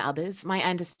Eddie and others, my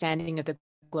understanding of the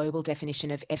global definition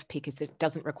of FPIC is that it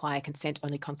doesn't require consent,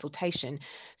 only consultation.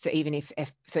 So even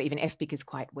FPIC is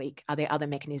quite weak. Are there other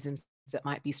mechanisms that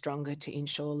might be stronger to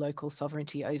ensure local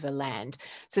sovereignty over land?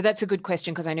 So that's a good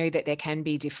question, because I know that there can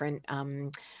be different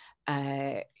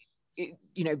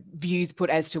views put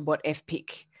as to what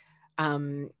FPIC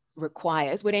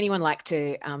requires. Would anyone like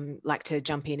to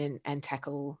jump in and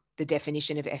tackle the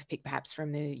definition of FPIC, perhaps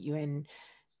from the UN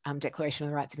Declaration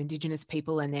on the Rights of Indigenous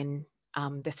People, and then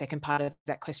the second part of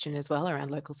that question as well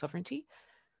around local sovereignty?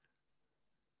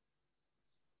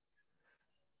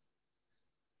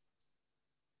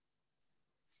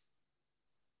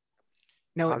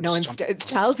 No one's,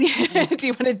 Charles, yeah. Do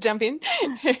you want to jump in?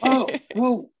 Oh,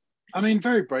 well, I mean,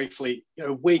 very briefly,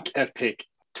 weak FPIC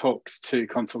talks to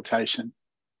consultation,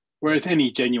 whereas any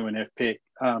genuine FPIC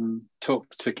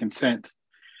talks to consent.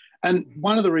 And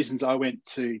one of the reasons I went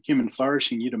to human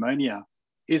flourishing eudaimonia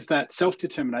is that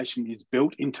self-determination is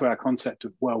built into our concept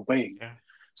of well-being. Yeah.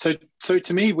 So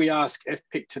to me, we ask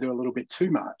FPIC to do a little bit too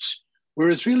much,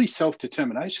 whereas really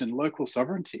self-determination, local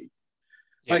sovereignty,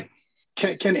 like,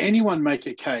 can anyone make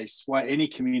a case why any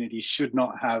community should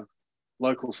not have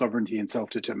local sovereignty and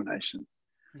self-determination?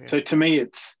 Yeah. So to me,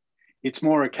 it's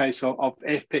more a case of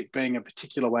FPIC being a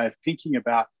particular way of thinking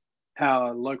about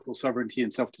how local sovereignty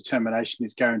and self-determination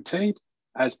is guaranteed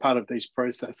as part of these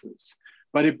processes.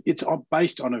 But it's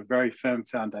based on a very firm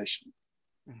foundation.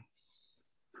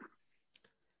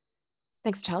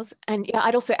 Thanks, Charles. And yeah,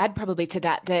 I'd also add probably to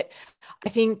that I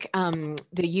think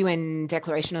the UN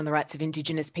Declaration on the Rights of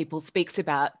Indigenous People speaks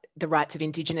about the rights of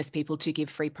Indigenous people to give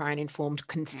free, prior and informed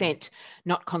consent,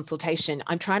 not consultation.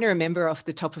 I'm trying to remember off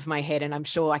the top of my head, and I'm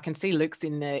sure I can see Luke's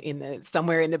in the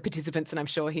somewhere in the participants, and I'm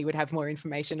sure he would have more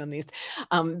information on this,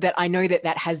 that I know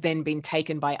that has then been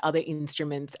taken by other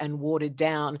instruments and watered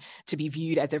down to be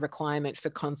viewed as a requirement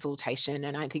for consultation.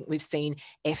 And I think we've seen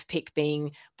FPIC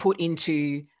being put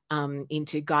into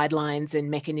guidelines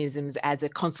and mechanisms as a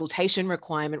consultation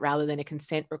requirement rather than a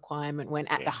consent requirement, when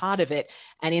at the heart of it,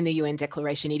 and in the UN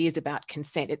Declaration, it is about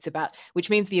consent. It's about, which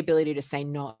means the ability to say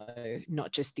no,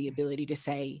 not just the ability to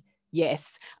say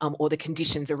yes, or the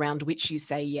conditions around which you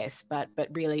say yes, but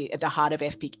really at the heart of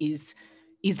FPIC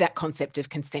is that concept of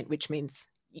consent, which means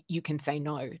you can say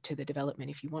no to the development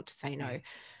if you want to say no.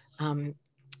 Can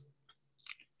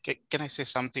I say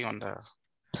something on the...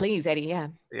 Please, Eddie, yeah.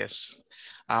 Yes.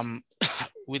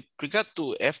 With regard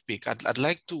to FPIC, I'd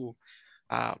like to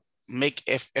make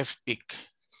FPIC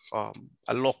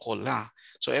a local.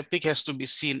 So FPIC has to be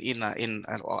seen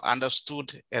or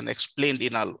understood and explained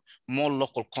in a more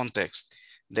local context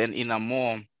than in a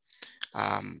more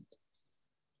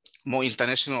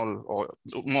international or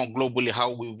more globally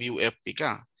how we view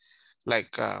FPIC.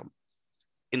 Like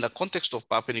in the context of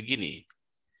Papua New Guinea,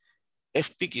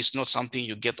 FPIC is not something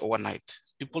you get overnight.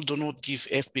 People do not give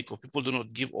FPIC, or people do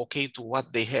not give okay to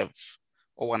what they have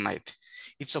overnight.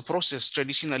 It's a process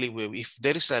traditionally where if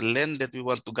there is a land that we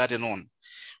want to garden on,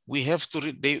 we have to,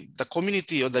 the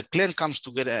community or the clan comes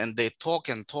together and they talk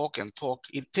and talk and talk.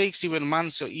 It takes even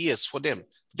months or years for them.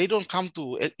 They don't come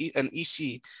to an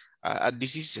easy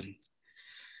decision.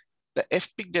 The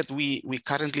FPIC that we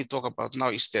currently talk about now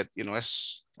is that,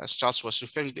 as Charles was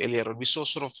referring to earlier, we saw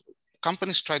sort of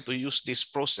companies try to use this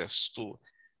process to,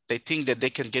 they think that they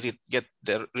can get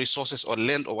their resources or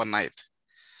land overnight.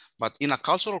 But in a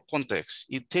cultural context,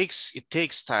 it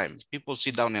takes time. People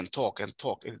sit down and talk and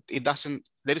talk.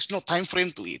 There is no time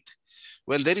frame to it.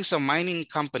 When there is a mining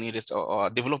company or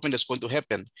development that's going to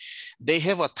happen, they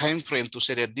have a time frame to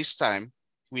say that this time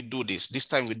we do this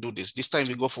time we do this time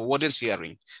we go for warden's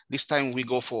hearing, this time we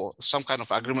go for some kind of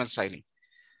agreement signing.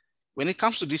 When it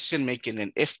comes to decision making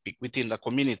and FPIC within the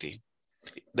community,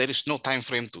 there is no time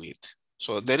frame to it.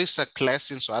 So there is a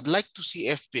class, and so I'd like to see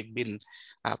FPIC being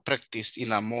practiced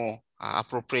in a more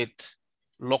appropriate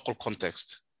local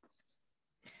context.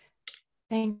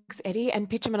 Thanks, Eddie. And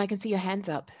Pichamon, I can see your hands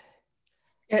up.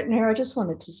 Yeah, Nara, I just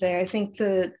wanted to say, I think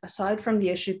that aside from the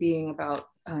issue being about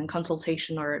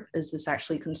consultation, or is this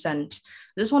actually consent,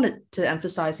 I just wanted to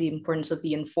emphasize the importance of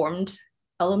the informed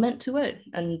element to it,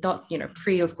 and not,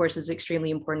 free, of course, is extremely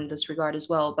important in this regard as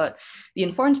well, but the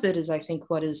informed bit is, I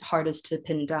think, what is hardest to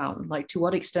pin down. Like, to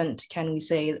what extent can we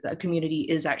say that a community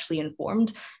is actually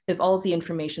informed if all of the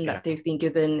information that they've been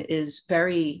given is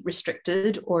very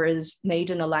restricted, or is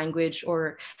made in a language,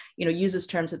 or uses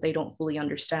terms that they don't fully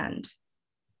understand?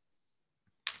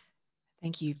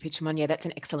 Thank you, Pichamon. Yeah, that's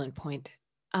an excellent point.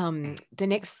 The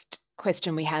next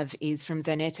question we have is from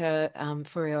Zanetta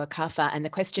Furioakafa, and the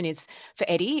question is for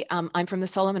Eddie. I'm from the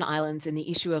Solomon Islands, and the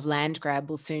issue of land grab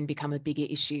will soon become a bigger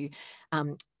issue.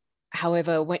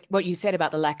 However, what you said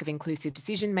about the lack of inclusive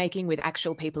decision-making with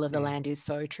actual people of the land is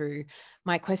so true.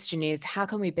 My question is, how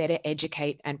can we better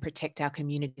educate and protect our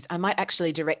communities? I might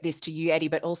actually direct this to you, Eddie,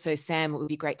 but also Sam, it would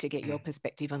be great to get your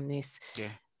perspective on this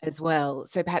as well.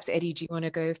 So perhaps, Eddie, do you want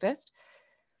to go first?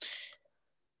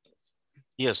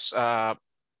 Yes.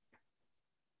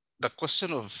 The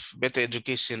question of better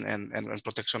education and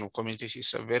protection of communities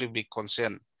is a very big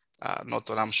concern, not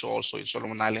only, I'm sure, also in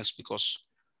Solomon Islands, because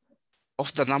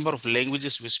of the number of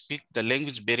languages we speak, the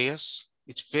language barriers.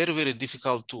 It's very, very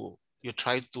difficult to, you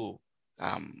try to,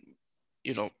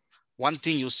 you know, one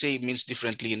thing you say means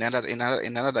differently in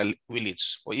another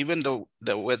village, or even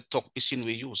the word talk pisin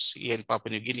we use here in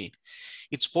Papua New Guinea,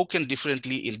 it's spoken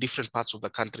differently in different parts of the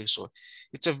country. So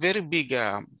it's a very big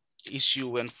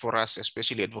issue, and for us,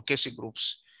 especially advocacy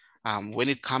groups, when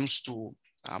it comes to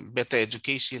better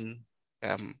education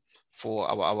for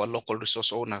our local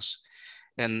resource owners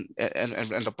and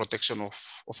the protection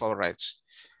of our rights.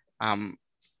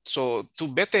 So to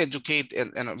better educate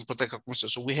and protect our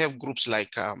communities, so we have groups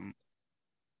like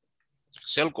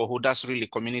CELCO, who does really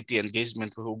community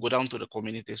engagement, who go down to the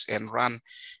communities and run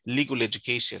legal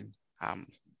education.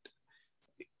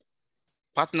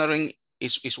 Partnering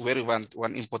is very one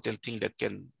important thing that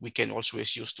we can also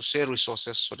use to share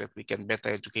resources so that we can better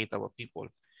educate our people.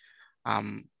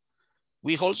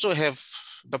 We also have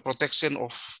the protection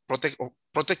of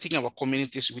protecting our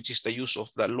communities, which is the use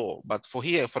of the law. But for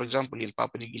here, for example, in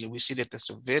Papua New Guinea, we see that it's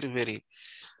a very, very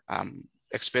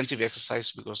expensive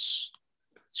exercise, because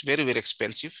it's very, very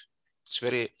expensive. It's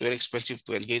very, very expensive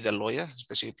to engage a lawyer,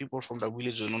 especially people from the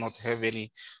village who do not have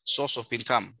any source of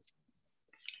income.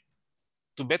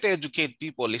 To better educate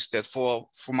people is that for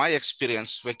my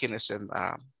experience working as an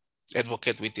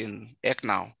advocate within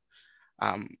ACTNOW,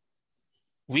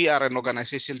 we are an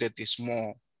organization that is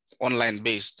more online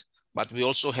based, but we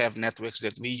also have networks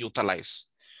that we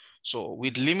utilize. So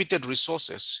with limited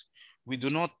resources, we do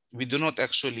not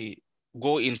actually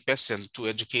go in person to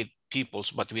educate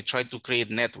peoples, but we try to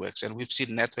create networks, and we've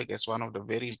seen network as one of the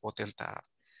very important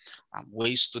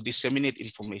ways to disseminate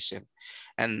information.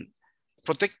 And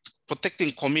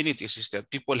protecting communities is that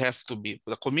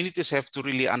the communities have to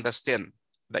really understand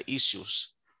the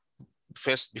issues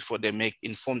first before they make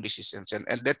informed decisions. And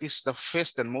that is the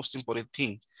first and most important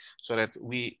thing, so that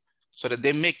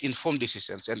they make informed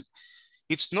decisions. And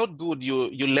it's not good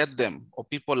you let them, or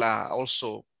people are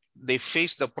also, they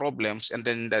face the problems and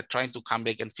then they're trying to come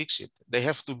back and fix it. They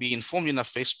have to be informed in the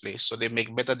first place, so they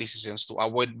make better decisions to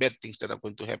avoid bad things that are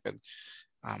going to happen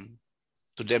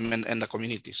to them and the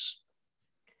communities.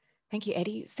 Thank you,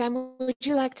 Eddie. Sam, would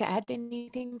you like to add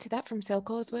anything to that from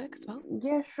CELCO's work as well?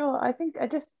 Yeah, sure. I think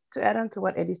just to add on to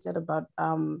what Eddie said about,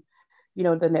 you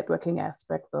know, the networking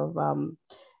aspect of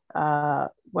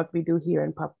what we do here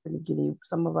in Papua New Guinea.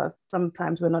 Some of us,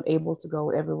 sometimes we're not able to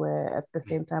go everywhere at the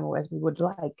same time or as we would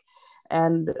like.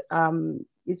 And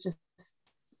it's just,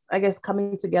 I guess,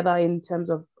 coming together in terms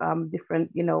of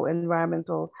different, you know,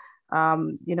 environmental,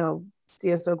 you know,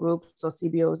 CSO groups or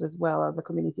CBOs as well, the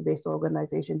community-based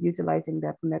organizations, utilizing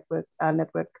that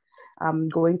network,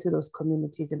 going to those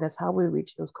communities. And that's how we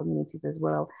reach those communities as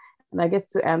well. And I guess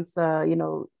to answer, you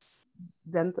know,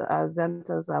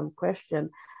 Zenta's question,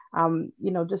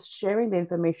 you know, just sharing the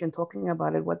information, talking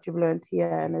about it, what you've learned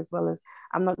here, and as well as,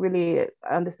 I'm not really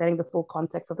understanding the full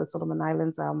context of the Solomon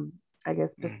Islands, I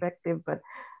guess, perspective, but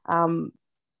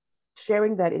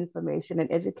sharing that information and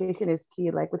education is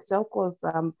key. Like with CELCO's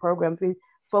programs, we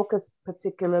focus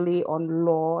particularly on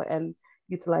law and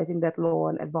utilizing that law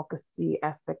and advocacy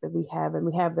aspect that we have, and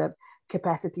we have that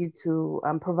capacity to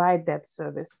provide that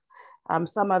service.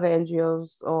 Some other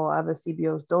NGOs or other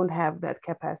CBOs don't have that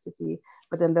capacity,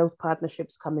 but then those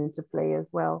partnerships come into play as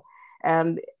well.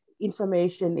 And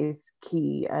information is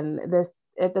key. And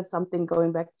that's something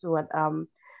going back to what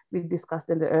we discussed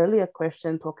in the earlier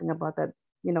question, talking about that,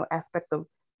 you know, aspect of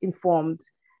informed.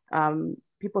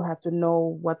 People have to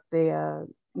know what they are,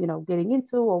 you know, getting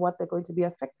into, or what they're going to be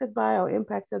affected by or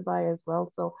impacted by as well.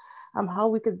 So how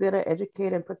we could better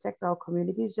educate and protect our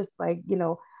communities, just by, you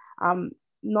know,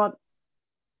 not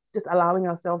just allowing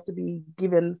ourselves to be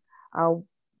given,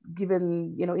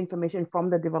 you know, information from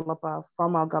the developer,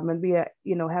 from our government. We,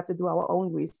 you know, have to do our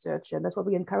own research, and that's what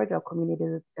we encourage our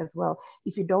communities as well.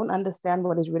 If you don't understand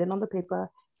what is written on the paper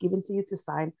given to you to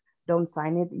sign, don't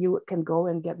sign it. You can go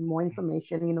and get more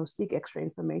information, you know, seek extra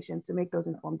information to make those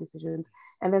informed decisions,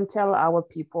 and then tell our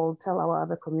people, tell our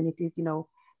other communities, you know,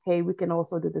 hey, we can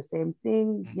also do the same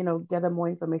thing, gather more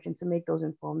information to make those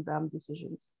informed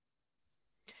decisions.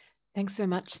 Thanks so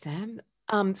much, Sam.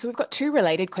 So we've got two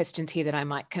related questions here that I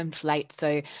might conflate.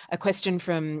 So a question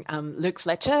from Luke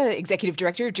Fletcher, Executive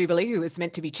Director of Jubilee, who was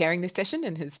meant to be chairing this session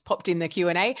and has popped in the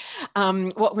Q&A.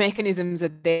 What mechanisms are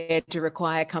there to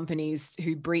require companies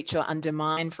who breach or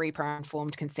undermine free, prior,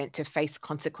 informed consent to face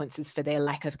consequences for their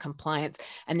lack of compliance?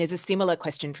 And there's a similar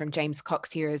question from James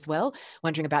Cox here as well,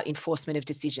 wondering about enforcement of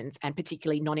decisions and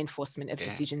particularly non-enforcement of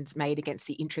decisions made against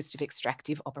the interest of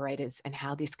extractive operators and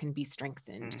how this can be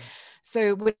strengthened.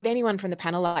 So would anyone from the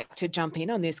panel like to jump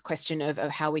in on this question of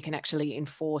how we can actually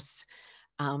enforce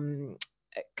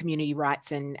community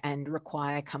rights and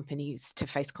require companies to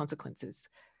face consequences?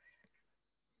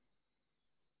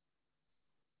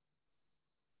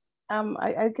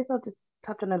 I guess I'll just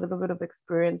touch on a little bit of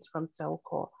experience from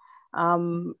Selco.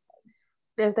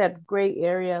 There's that gray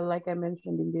area, like I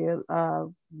mentioned in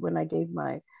the when I gave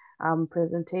my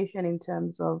presentation, in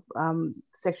terms of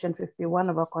Section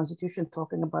 51 of our Constitution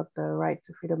talking about the right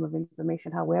to freedom of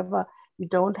information. However, we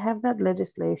don't have that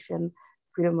legislation,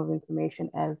 freedom of information,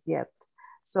 as yet.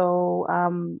 So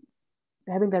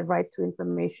having that right to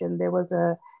information, there was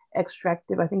a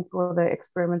extractive, I think, for the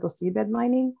experimental seabed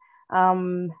mining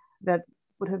that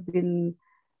would have been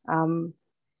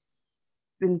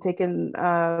taken.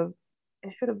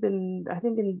 It should have been, I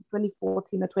think, in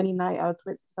 2014 or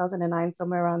 2009,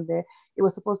 somewhere around there. It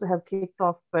was supposed to have kicked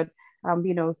off, but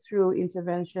through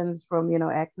interventions from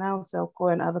ACTNOW,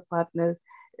 Selco, and other partners,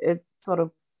 it sort of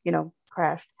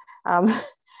crashed.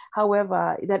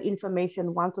 However, that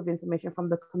information, want of information from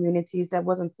the communities, that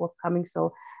wasn't forthcoming.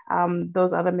 So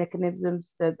those other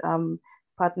mechanisms that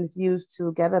partners use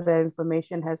to gather their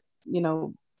information has, we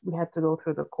had to go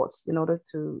through the courts in order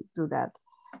to do that.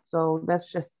 So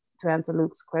that's just to answer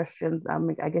Luke's question,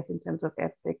 I guess in terms of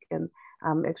ethic and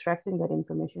extracting that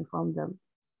information from them.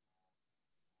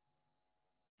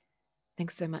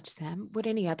 Thanks so much, Sam. Would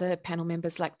any other panel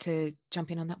members like to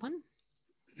jump in on that one?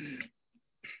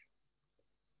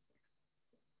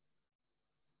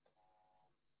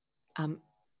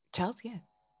 Charles, yeah.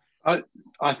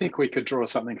 I think we could draw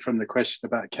something from the question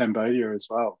about Cambodia as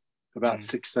well, about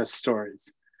success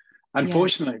stories.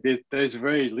 Unfortunately, there's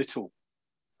very little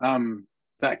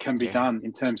that can be done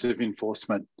in terms of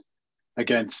enforcement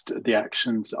against the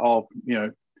actions of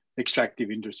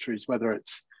extractive industries, whether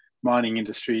it's mining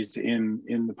industries in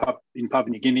Papua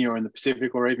New Guinea or in the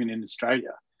Pacific or even in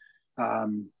Australia.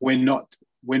 We're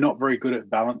not very good at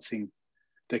balancing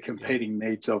the competing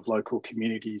needs of local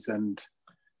communities and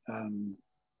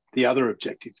the other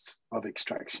objectives of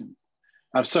extraction.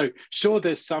 So sure,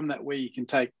 there's some that where you can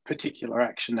take particular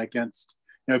action against,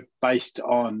 based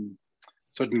on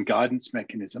certain guidance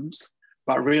mechanisms,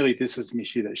 but really this is an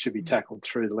issue that should be tackled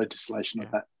through the legislation of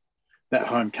that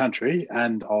home country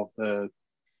and of the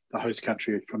host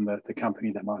country from the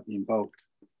company that might be involved.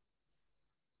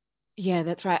 Yeah,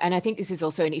 that's right. And I think this is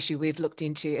also an issue we've looked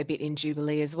into a bit in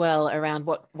Jubilee as well, around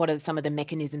what are some of the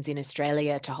mechanisms in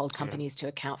Australia to hold companies to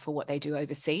account for what they do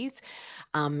overseas.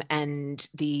 And I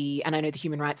know the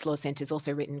Human Rights Law Centre has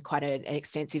also written quite an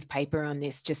extensive paper on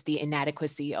this, just the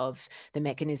inadequacy of the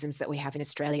mechanisms that we have in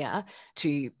Australia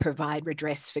to provide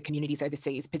redress for communities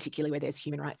overseas, particularly where there's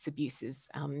human rights abuses.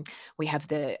 We have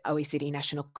the OECD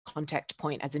National Contact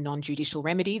Point as a non-judicial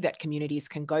remedy that communities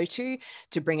can go to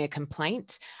bring a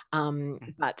complaint.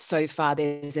 But so far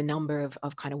there's a number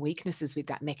of kind of weaknesses with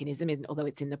that mechanism, although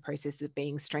it's in the process of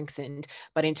being strengthened.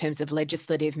 But in terms of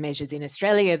legislative measures in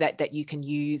Australia that you can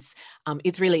use,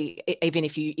 it's really, even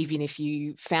if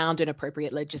you found an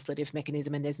appropriate legislative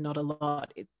mechanism and there's not a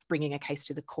lot, bringing a case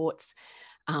to the courts,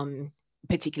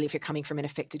 particularly if you're coming from an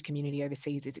affected community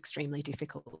overseas, is extremely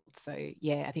difficult. So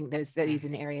yeah, I think that is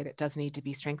an area that does need to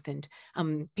be strengthened.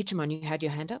 Pichamon, you had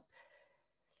your hand up.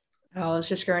 I was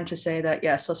just going to say that,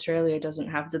 yes, Australia doesn't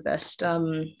have the best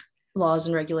laws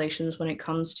and regulations when it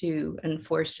comes to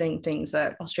enforcing things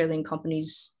that Australian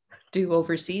companies do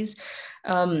overseas.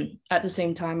 At the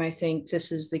same time, I think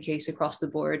this is the case across the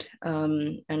board.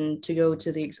 And to go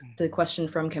to the question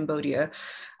from Cambodia,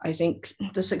 I think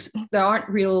there aren't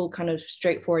real kind of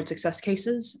straightforward success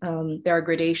cases. There are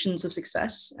gradations of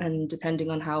success, and depending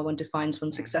on how one defines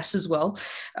one's success as well.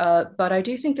 But I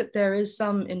do think that there is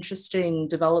some interesting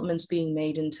developments being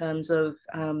made in terms of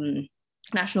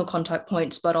national contact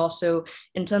points, but also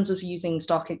in terms of using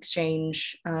stock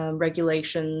exchange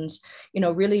regulations,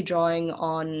 really drawing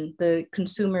on the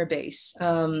consumer base,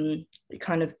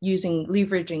 kind of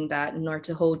leveraging that in order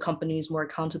to hold companies more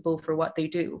accountable for what they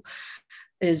do.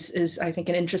 is I think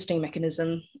an interesting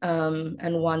mechanism,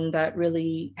 and one that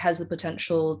really has the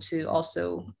potential to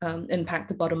also impact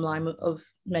the bottom line of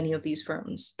many of these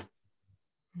firms.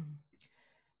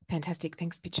 Fantastic,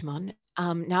 thanks Pichamon.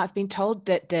 Now I've been told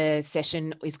that the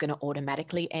session is going to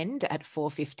automatically end at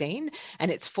 4:15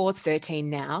 and it's 4:13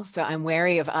 now, so I'm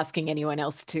wary of asking anyone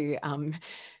else to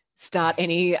start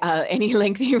any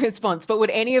lengthy response, but would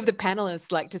any of the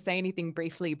panelists like to say anything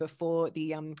briefly before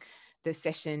the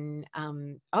session?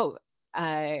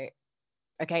 Okay,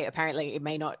 apparently it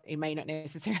may not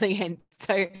necessarily end.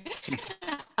 So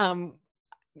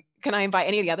can I invite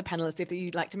any of the other panelists if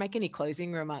you'd like to make any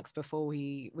closing remarks before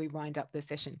we wind up the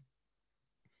session?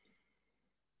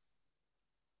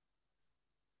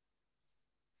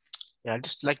 Yeah, I'd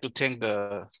just like to thank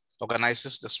the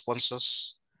organizers, the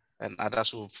sponsors, and others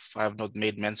who I have not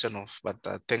made mention of, but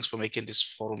thanks for making this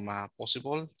forum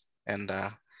possible. And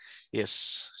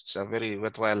yes, it's a very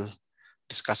worthwhile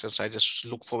discussion. So I just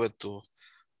look forward to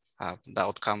the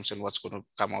outcomes and what's going to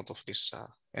come out of this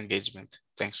engagement.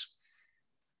 Thanks.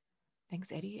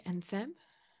 Thanks, Eddie. And Sam?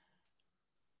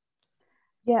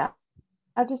 Yeah,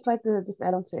 I'd just like to just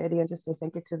add on to Eddie and just say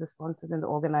thank you to the sponsors and the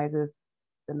organizers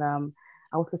and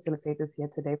our facilitators here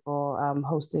today for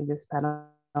hosting this panel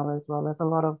as well. There's a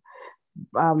lot of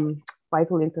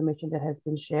vital information that has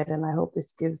been shared, and I hope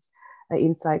this gives an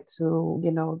insight to,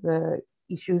 you know, the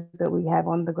issues that we have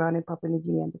on the ground in Papua New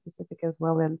Guinea and the Pacific as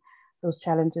well, and those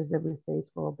challenges that we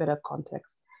face for a better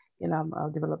context in our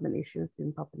development issues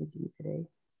in Papua New Guinea today.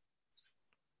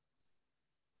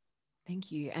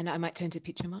 Thank you. And I might turn to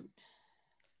Pichamon.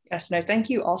 Yes, no, thank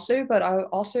you also. But I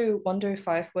also wonder,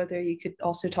 Fyfe, whether you could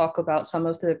also talk about some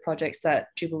of the projects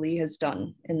that Jubilee has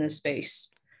done in this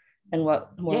space and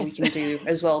what more we can do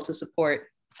as well to support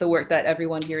the work that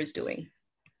everyone here is doing.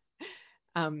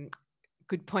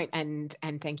 Good point, and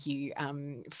thank you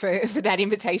for that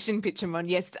invitation, Pichamon.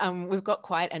 Yes, we've got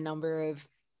quite a number of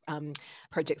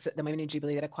projects at the moment in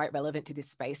Jubilee that are quite relevant to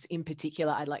this space. In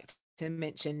particular, I'd like to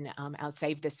mention our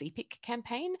Save the CPIC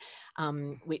campaign,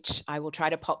 which I will try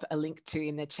to pop a link to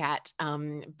in the chat,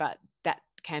 but that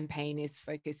campaign is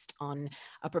focused on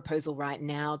a proposal right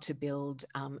now to build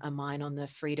a mine on the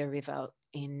Freda River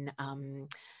in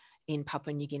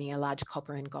Papua New Guinea, a large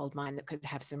copper and gold mine that could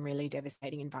have some really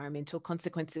devastating environmental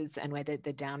consequences, and where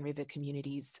the downriver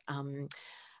communities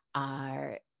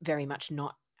are very much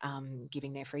not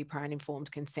giving their free, prior and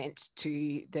informed consent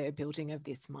to the building of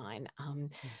this mine.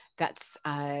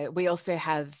 We also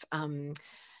have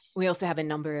a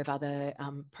number of other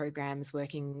programs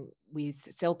working with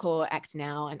CellCore,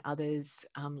 ACTNOW and others,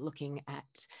 looking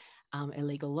at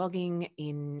illegal logging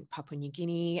in Papua New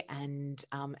Guinea, and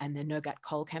the No Gut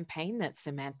Coal campaign that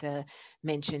Samantha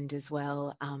mentioned as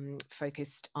well,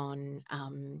 focused on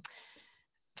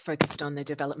the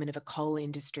development of a coal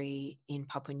industry in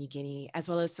Papua New Guinea, as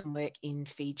well as some work in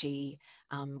Fiji.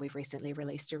 We've recently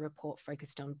released a report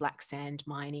focused on black sand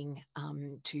mining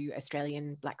to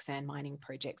Australian black sand mining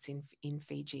projects in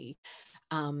Fiji.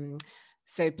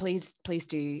 So please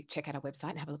do check out our website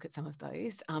and have a look at some of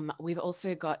those. We've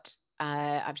also got,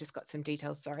 I've just got some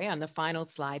details, sorry, on the final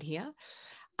slide here,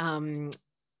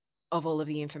 of all of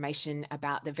the information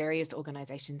about the various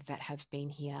organisations that have been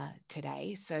here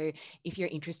today. So if you're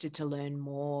interested to learn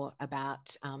more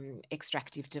about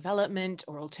extractive development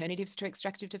or alternatives to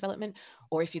extractive development,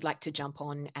 or if you'd like to jump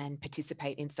on and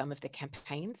participate in some of the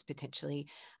campaigns, potentially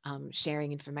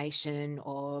sharing information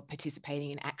or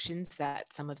participating in actions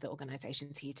that some of the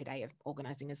organisations here today are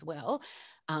organising as well,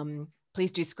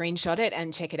 please do screenshot it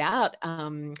and check it out. I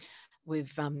know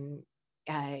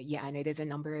there's a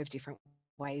number of different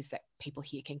ways that people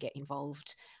here can get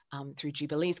involved through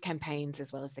Jubilee's campaigns,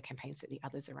 as well as the campaigns that the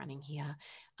others are running here.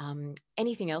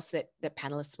 Anything else that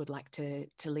panelists would like to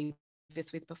leave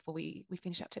us with before we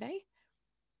finish up today?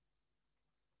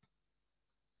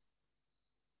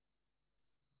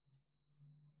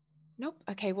 Nope.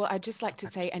 Okay, well, I'd just like to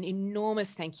say an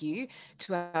enormous thank you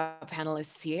to our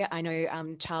panelists here. I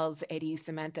know Charles, Eddie,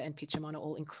 Samantha and Pichamon are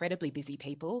all incredibly busy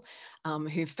people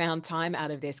who've found time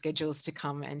out of their schedules to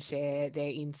come and share their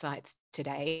insights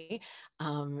today.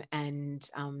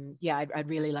 I'd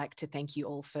really like to thank you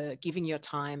all for giving your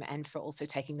time and for also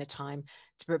taking the time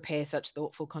to prepare such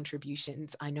thoughtful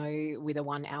contributions. I know with a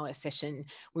 1 hour session,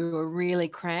 we were really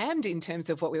crammed in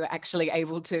terms of what we were actually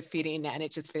able to fit in, and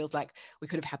it just feels like we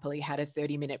could have happily had a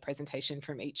 30-minute presentation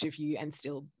from each of you and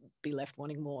still be left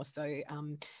wanting more. So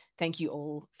thank you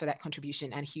all for that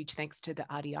contribution, and huge thanks to the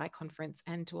RDI conference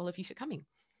and to all of you for coming.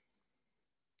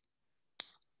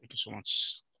 Thank you so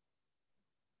much.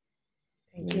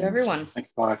 Thank you, everyone. Thanks,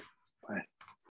 Fyfe.